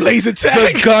 This ain't no laser tag.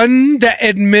 The gun that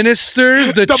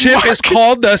administers the chip is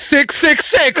called the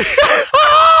 666.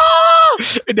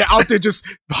 And they're out there just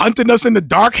hunting us in the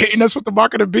dark, hitting us with the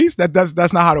mark of the beast. That's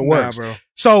not how it works. Bro.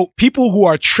 So people who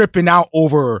are tripping out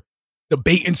over the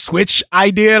bait and switch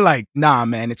idea, like, nah,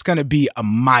 man, it's going to be a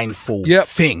mindful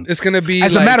thing. It's going to be,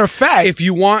 as a matter of fact, if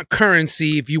you want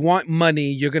currency, if you want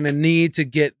money, you're going to need to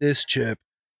get this chip.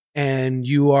 And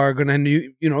you are going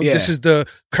to, this is the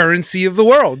currency of the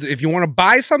world. If you want to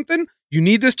buy something, you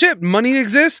need this chip. Money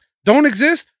exists, don't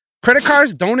exist. Credit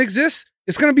cards don't exist.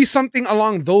 It's going to be something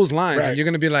along those lines. Right. And you're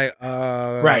going to be like,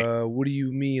 what do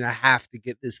you mean I have to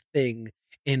get this thing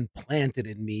implanted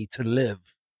in me to live?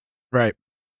 Right.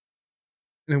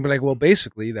 And we're like, well,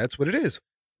 basically, that's what it is.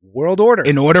 World order.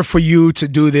 In order for you to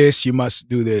do this, you must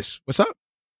do this. What's up?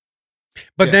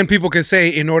 But then people can say,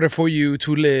 in order for you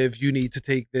to live, you need to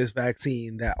take this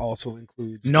vaccine that also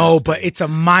includes. No, but it's a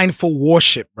mindful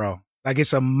worship, bro. Like,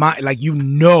 it's like,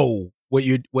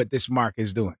 what this mark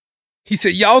is doing. He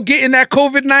said, y'all getting that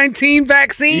COVID-19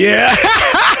 vaccine? Yeah.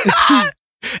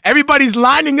 Everybody's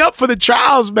lining up for the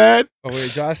trials, man. Oh,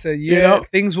 wait, Josh said,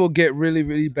 things will get really,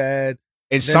 really bad.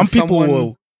 And then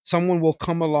someone will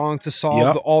come along to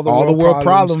solve all the world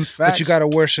problems. But you got to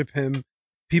worship him.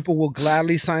 People will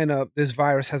gladly sign up. This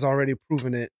virus has already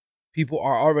proven it. People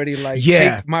are already like,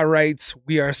 take my rights.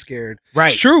 We are scared.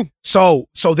 Right. It's true. So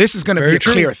this is going to be a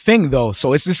clear thing, though.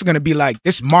 So this is going to be like,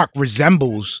 this mark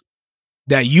resembles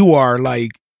that you are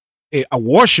like a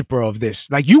worshiper of this.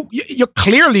 Like, you're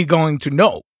clearly going to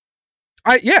know.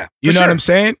 You know what I'm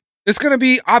saying? It's going to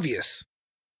be obvious.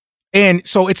 And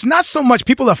so it's not so much,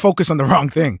 people are focused on the wrong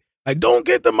thing. Like, don't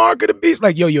get the mark of the beast.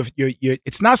 Like, you're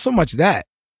it's not so much that.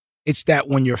 It's that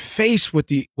when you're faced with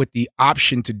the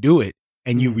option to do it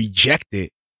and you reject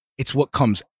it, it's what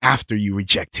comes after you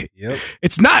reject it. Yep.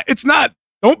 It's not,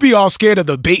 don't be all scared of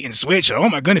the bait and switch. Oh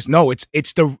my goodness. No, it's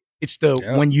the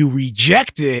when you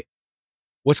reject it,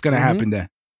 what's going to happen then?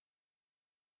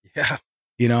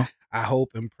 Yeah. I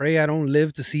hope and pray I don't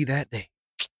live to see that day.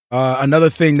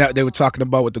 Another thing that they were talking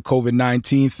about with the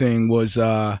COVID-19 thing was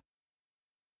the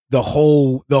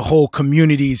whole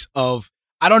communities of,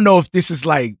 I don't know if this is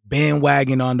like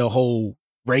bandwagon on the whole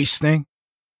race thing,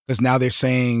 because now they're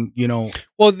saying,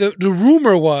 Well, the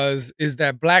rumor is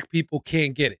that black people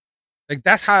can't get it. Like,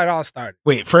 that's how it all started.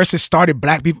 Wait, first it started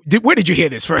black people. Where did you hear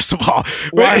this? First of all,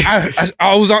 well,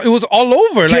 it was all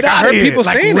over. Like, I heard people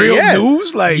saying real it.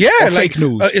 News, fake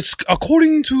news. It's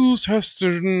according to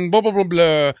tested and blah blah blah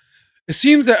blah. It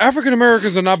seems that African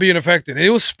Americans are not being affected. And it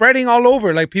was spreading all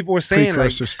over. Like, people were saying,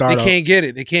 like, they can't get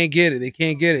it. They can't get it. They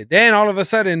can't get it. Then all of a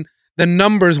sudden, the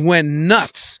numbers went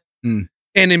nuts. And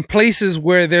in places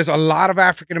where there's a lot of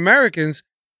African Americans,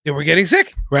 they were getting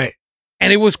sick. Right.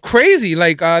 And it was crazy.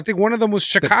 Like, I think one of them was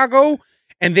Chicago,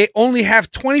 and they only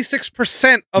have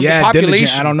 26% of the population.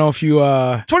 Diligent. I don't know if you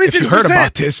heard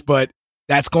about this, but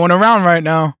that's going around right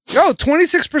now. Yo,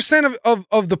 26%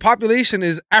 of the population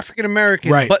is African American,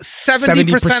 right? But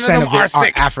 70% of them are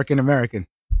sick. African American,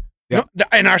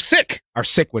 and are sick. Are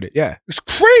sick with it. Yeah, it's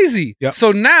crazy. Yep.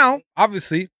 So now,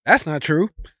 obviously, that's not true.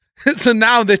 So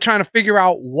now they're trying to figure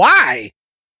out why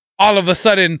all of a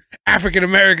sudden African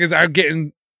Americans are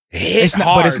getting hit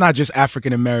hard. But it's not just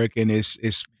African American.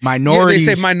 It's minorities.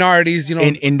 They say minorities,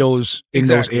 in those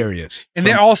areas. And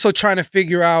they're also trying to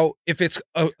figure out if it's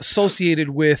associated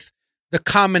with the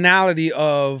commonality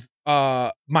of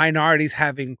minorities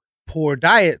having poor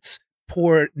diets,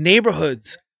 poor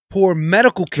neighborhoods, poor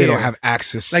medical care. They don't have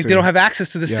access. They don't have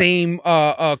access to the same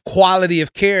quality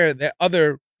of care that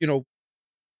other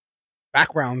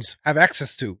backgrounds have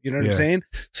access to. You know what I'm saying?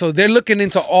 So they're looking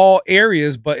into all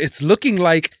areas, but it's looking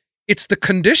like it's the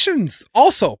conditions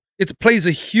also. It plays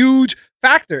a huge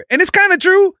factor. And it's kind of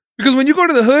true, because when you go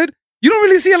to the hood, you don't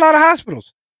really see a lot of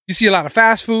hospitals. You see a lot of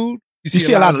fast food. You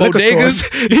see a lot of liquor stores.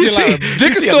 You see a lot of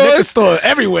liquor stores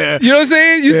everywhere. You know what I'm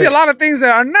saying? You see a lot of things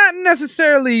that are not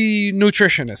necessarily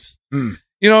nutritionists.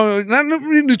 You know, not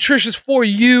really nutritious for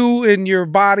you and your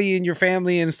body and your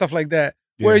family and stuff like that.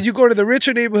 Where you go to the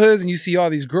richer neighborhoods and you see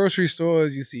all these grocery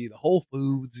stores, you see the Whole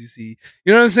Foods, you see,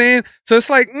 you know what I'm saying? So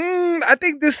it's like, I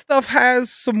think this stuff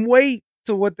has some weight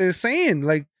to what they're saying.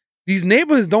 Like, these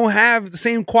neighborhoods don't have the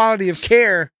same quality of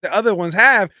care that other ones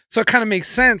have. So it kind of makes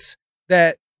sense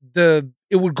that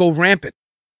it would go rampant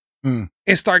and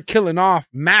start killing off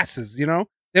masses, you know?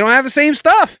 They don't have the same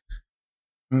stuff.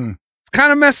 It's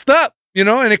kind of messed up, you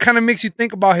know? And it kind of makes you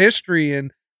think about history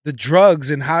and the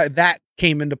drugs and how that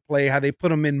came into play, how they put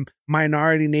them in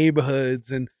minority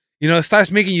neighborhoods. And, you know, it starts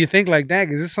making you think like,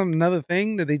 dang, is this another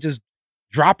thing that they just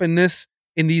dropping this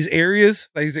in these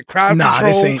areas? Like, is it crowd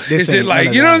control? Is it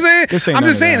like, you know what I'm saying? I'm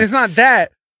just saying it's not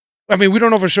that. I mean, we don't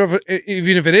know for sure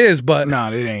even if it is, but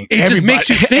no, it ain't. It just makes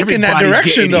you think in that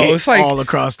direction, though. It's like all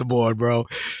across the board, bro.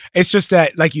 It's just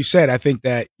that, like you said, I think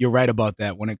that you're right about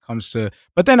that when it comes to.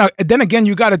 But then again,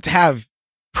 you got to have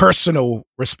personal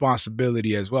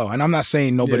responsibility as well. And I'm not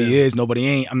saying nobody is, nobody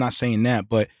ain't. I'm not saying that,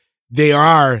 but they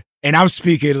are. And I'm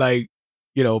speaking like,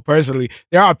 you know, personally,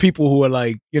 there are people who are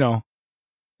like, you know,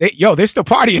 they're still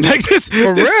partying like this.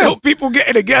 For There's real. still people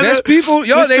getting together. There's people,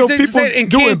 they said in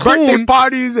doing birthday Cancun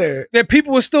parties. That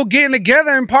people were still getting together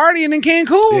and partying in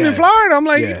Cancun in Florida. I'm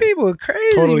like, you people are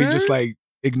crazy, totally man. just like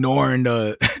ignoring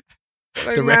the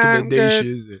Like, the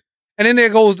recommendations. And then there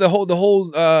goes the whole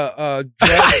drug,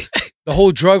 the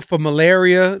whole drug for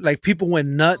malaria. Like, people went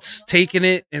nuts taking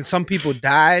it, and some people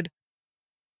died.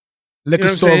 Liquor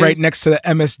store right next to the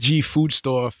MSG food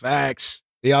store. Facts.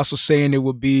 They also saying it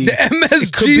would be the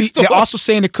MSG store. They're also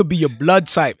saying it could be your blood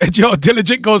type. Yo,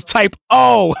 Diligent goes type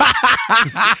O,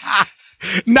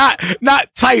 not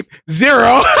type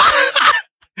 0.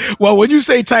 Well, when you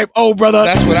say type O, brother,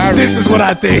 that's what I. This is what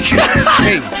I think.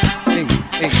 Hey.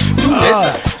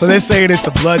 So they're saying it's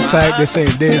the blood type. They're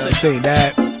saying this. They're saying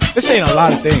that. They're saying a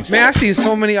lot of things. Man, I seen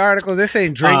so many articles. They're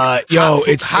saying drink.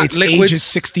 It's liquids. Ages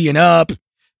 60 and up.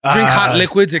 Drink hot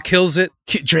liquids. It kills it.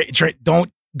 Drink.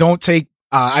 Don't take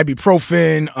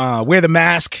ibuprofen. Wear the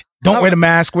mask. Don't wear the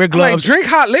mask. Wear gloves. Like, drink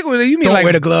hot liquid. You mean don't like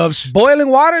wear the gloves? Boiling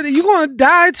water? You're gonna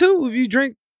die too if you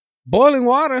drink boiling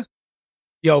water.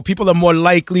 Yo, people are more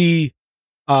likely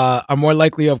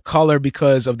of color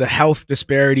because of the health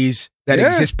disparities that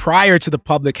exist prior to the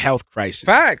public health crisis.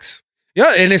 Facts.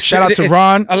 Yeah, and it's shout out to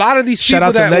Ron. A lot of these people. Shout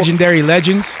out to Legendary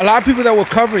Legends. A lot of people that will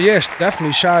cover. Yes,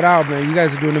 definitely. Shout out, man. You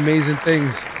guys are doing amazing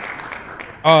things.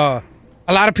 A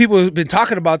lot of people have been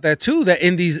talking about that too. That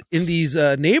in these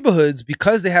neighborhoods,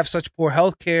 because they have such poor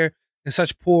health care and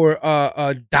such poor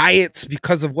diets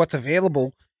because of what's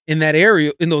available in that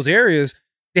area, in those areas,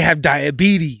 they have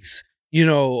diabetes.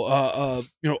 All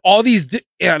these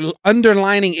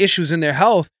underlining issues in their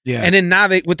health. Yeah. And then now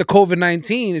with the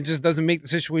COVID-19, it just doesn't make the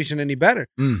situation any better.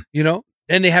 You know,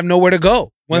 then they have nowhere to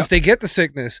go once they get the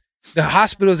sickness. The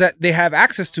hospitals that they have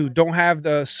access to don't have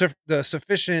the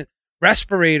sufficient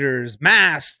respirators,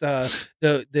 masks.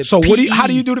 So how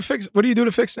do you do to fix? What do you do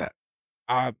to fix that?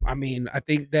 I mean, I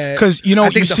think that because I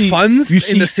think the funds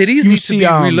in the cities need to be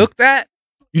relooked at.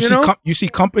 You see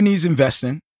companies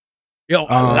investing. A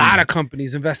lot of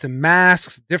companies invest in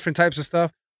masks, different types of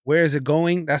stuff. Where is it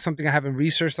going? That's something I haven't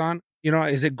researched on. You know,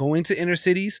 is it going to inner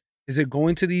cities? Is it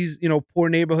going to these, poor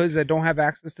neighborhoods that don't have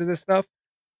access to this stuff?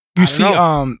 You see,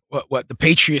 what the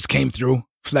Patriots came through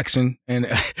flexing, and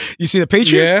you see the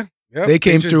Patriots. Yeah, they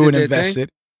came through and invested.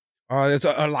 There's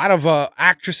a lot of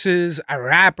actresses,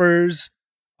 rappers,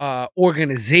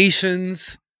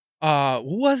 organizations.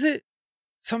 Who was it?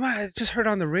 Somebody I just heard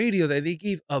on the radio that they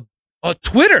gave a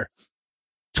Twitter.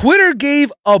 Twitter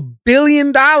gave $1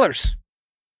 billion to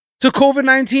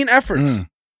COVID-19 efforts.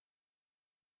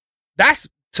 That's,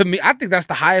 to me, I think that's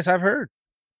the highest I've heard.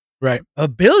 Right.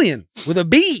 $1 billion with a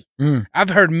B. I've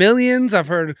heard millions. I've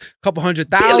heard a couple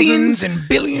 100,000. Billions and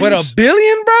billions. But $1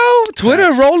 billion, bro?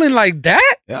 Twitter rolling like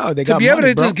that? Yeah, they to got be money, able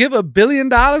to bro. just give $1 billion,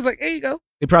 like, here you go.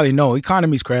 They probably know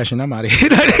economy's crashing. I'm out of here.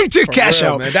 Just cash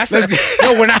out.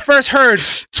 Man. When I first heard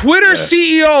Twitter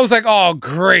CEO was like, "Oh,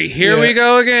 great, here we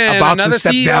go again." About Another to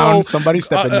step CEO down. Somebody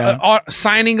stepping down,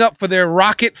 signing up for their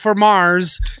rocket for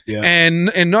Mars. Yeah.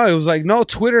 And no, it was like, no,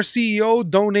 Twitter CEO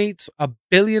donates $1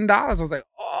 billion. I was like,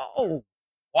 oh,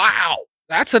 wow,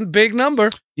 that's a big number.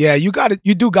 Yeah, you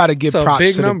do gotta give props.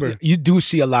 Big number. You do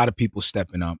see a lot of people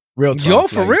stepping up. Real talk. Yo,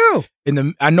 for real.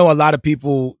 I know a lot of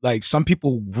people, like some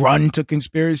people run to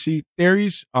conspiracy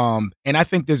theories. And I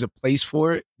think there's a place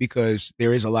for it because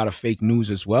there is a lot of fake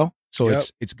news as well. So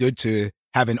it's good to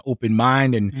have an open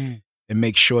mind and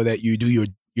make sure that you do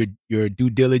your due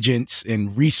diligence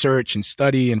and research and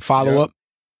study and follow up.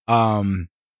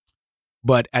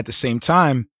 But at the same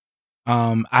time,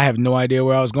 I have no idea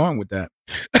where I was going with that.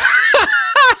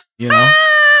 You know,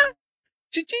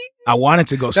 I wanted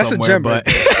to go somewhere, gem, but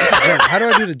right? How do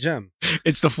I do the gem?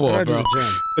 It's the 4, bro.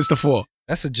 It's the 4.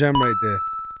 That's a gem right there.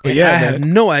 But yeah, I have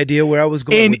no idea where I was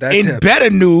going with that. In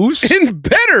better news,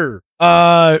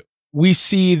 we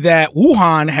see that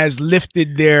Wuhan has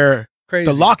lifted the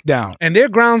lockdown, and they're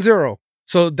ground zero.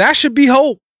 So that should be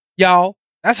hope, y'all.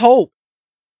 That's hope.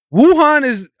 Wuhan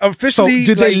is officially.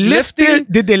 So did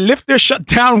they lift their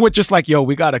shutdown with just like, yo,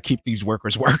 we gotta keep these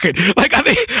workers working? Like,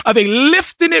 are they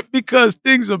lifting it because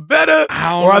things are better,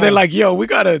 or are they like, yo, we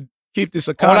gotta keep this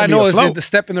economy? All I know afloat? is the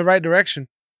step in the right direction.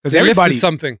 Because everybody's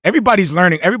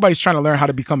learning. Everybody's trying to learn how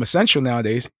to become essential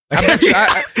nowadays.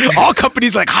 Like, all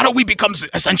companies like, how do we become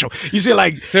essential? You see,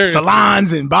 like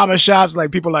salons and barber shops,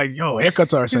 like people like, yo,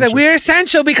 haircuts are essential. He's like, we're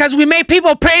essential because we make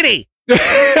people pretty.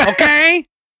 Okay.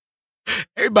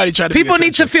 Everybody trying to. People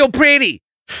need to feel pretty.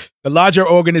 The larger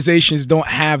organizations don't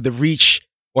have the reach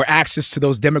or access to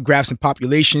those demographics and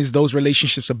populations. Those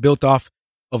relationships are built off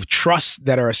of trust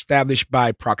that are established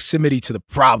by proximity to the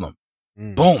problem.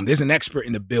 Boom, there's an expert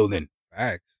in the building.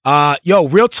 Facts. Yo,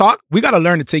 real talk, we got to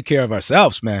learn to take care of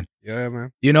ourselves, man. Yeah,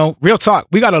 man. You know, real talk.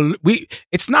 We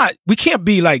can't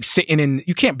be like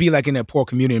you can't be like in a poor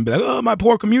community and be like, oh, my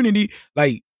poor community.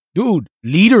 Like, dude,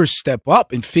 leaders step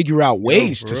up and figure out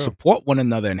ways to support one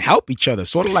another and help each other,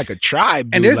 sort of like a tribe.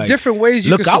 And there's different ways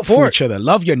you can look out for each other.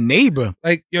 Love your neighbor.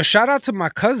 Like, yo, shout out to my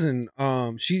cousin.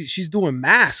 She's doing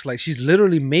masks. Like, she's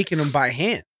literally making them by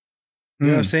hand. You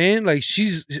know what I'm saying? Like,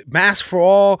 she's Mask for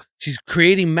All. She's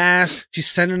creating masks. She's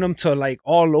sending them to like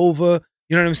all over.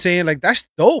 You know what I'm saying? Like, that's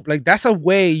dope. Like, that's a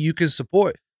way you can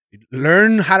support.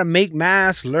 Learn how to make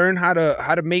masks. Learn how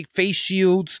to make face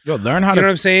shields. Yo, learn how you know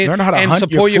what I'm saying? Learn how to and hunt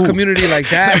support your community like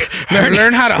that.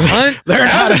 learn how to hunt.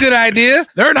 That's a good idea.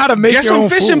 Learn how to make Get your some own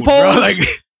fishing food, poles. Like,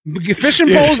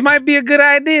 fishing poles might be a good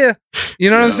idea. You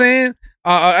know what I'm saying?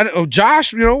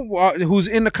 Josh, you know, who's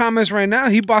in the comments right now,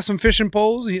 he bought some fishing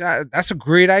poles. That's a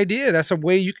great idea. That's a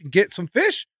way you can get some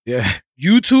fish. Yeah.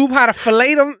 YouTube how to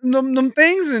fillet them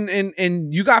things,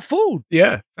 and you got food.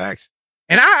 Yeah, facts.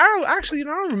 And I actually, you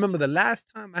know, I don't remember the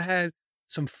last time I had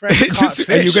some fresh caught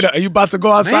fish. Are you about to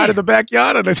go outside of the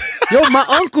backyard? Or Yo, my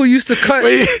uncle used to cut.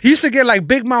 He used to get like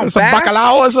big mouth bass.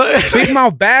 Bacalao or something? Big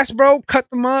mouth bass, bro. Cut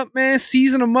them up, man.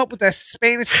 Season them up with that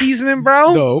Spanish seasoning,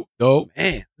 bro. Dope.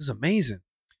 Man, this is amazing.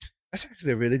 That's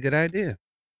actually a really good idea.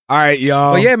 All right,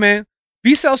 y'all. But yeah, man.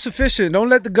 Be self-sufficient. Don't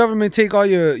let the government take all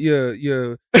your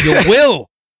will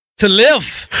to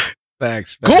live.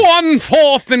 Thanks. Go on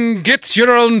forth and get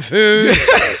your own food.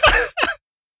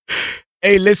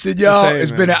 Hey, listen, y'all.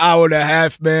 It's been an hour and a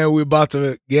half, man. We're about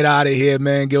to get out of here,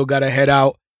 man. Gil got to head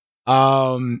out.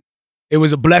 It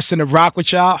was a blessing to rock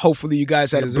with y'all. Hopefully, you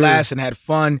guys had a blast and had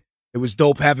fun. It was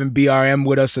dope having BRM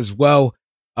with us as well.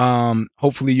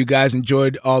 Hopefully, you guys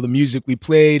enjoyed all the music we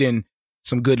played and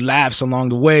some good laughs along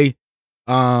the way.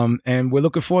 And we're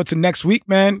looking forward to next week,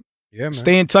 man. Yeah, man.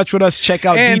 Stay in touch with us. Check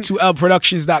out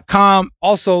d2lproductions.com.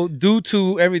 Also, due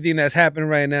to everything that's happening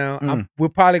right now, we're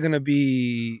probably going to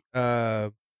be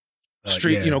doing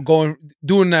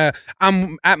that.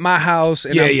 I'm at my house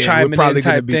and I'm chiming in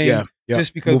type thing.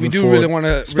 Just because we do really want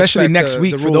to, especially next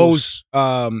week for those.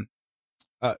 I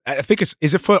think is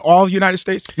it for all United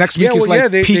States? Next week is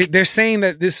like peak. They're saying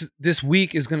that this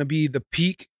week is going to be the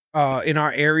peak. In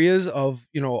our areas of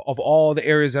all the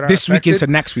areas that are this affected. week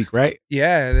into next week, right?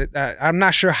 Yeah, I'm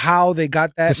not sure how they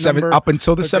got that number up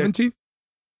until the 17th.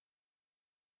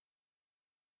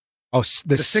 Oh,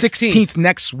 the 16th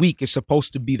next week is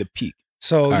supposed to be the peak.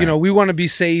 So we want to be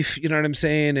safe. You know what I'm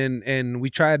saying? And we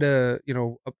try to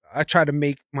I try to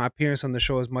make my appearance on the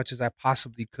show as much as I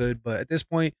possibly could. But at this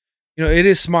point, it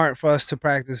is smart for us to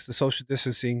practice the social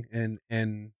distancing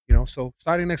and so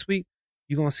starting next week.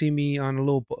 You're gonna see me on a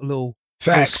little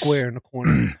square in the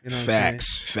corner.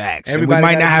 Facts. Everybody we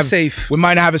might not have safe. We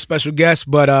might not have a special guest,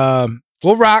 but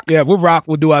we'll rock. Yeah, we'll rock.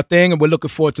 We'll do our thing, and we're looking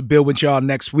forward to build with y'all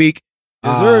next week.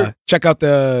 Check out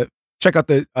the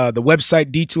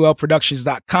website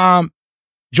d2lproductions.com.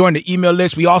 Join the email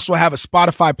list. We also have a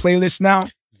Spotify playlist now.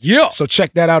 Yeah, so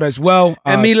check that out as well.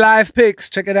 And me live picks.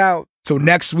 Check it out. So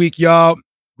next week, y'all.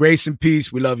 Grace and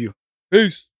peace. We love you.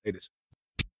 Peace. It is.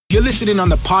 If you're listening on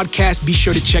the podcast, be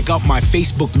sure to check out my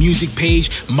Facebook music page,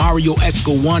 Marrio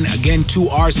Esco 1. Again, 2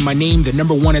 R's in my name, the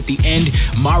number 1 at the end,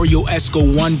 Marrio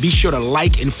Esco 1. Be sure to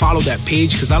like and follow that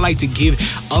page because I like to give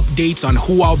updates on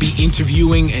who I'll be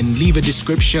interviewing and leave a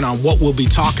description on what we'll be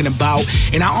talking about.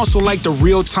 And I also like the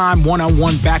real-time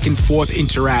one-on-one back and forth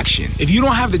interaction. If you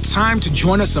don't have the time to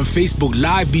join us on Facebook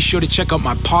Live, be sure to check out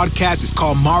my podcast. It's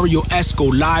called Marrio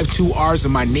Esco Live, 2 R's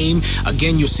in my name.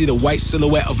 Again, you'll see the white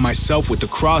silhouette of myself with the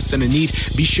cross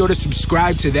underneath. Be sure to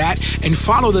subscribe to that and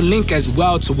follow the link as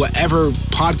well to whatever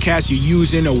podcast you're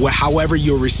using or however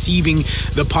you're receiving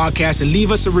the podcast, and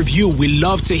leave us a review. We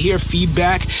love to hear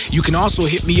feedback. You can also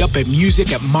hit me up at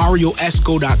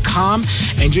music@marioesco.com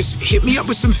and just hit me up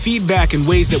with some feedback and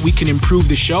ways that we can improve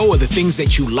the show or the things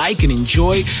that you like and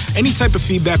enjoy. Any type of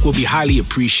feedback will be highly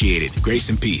appreciated. Grace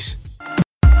and peace.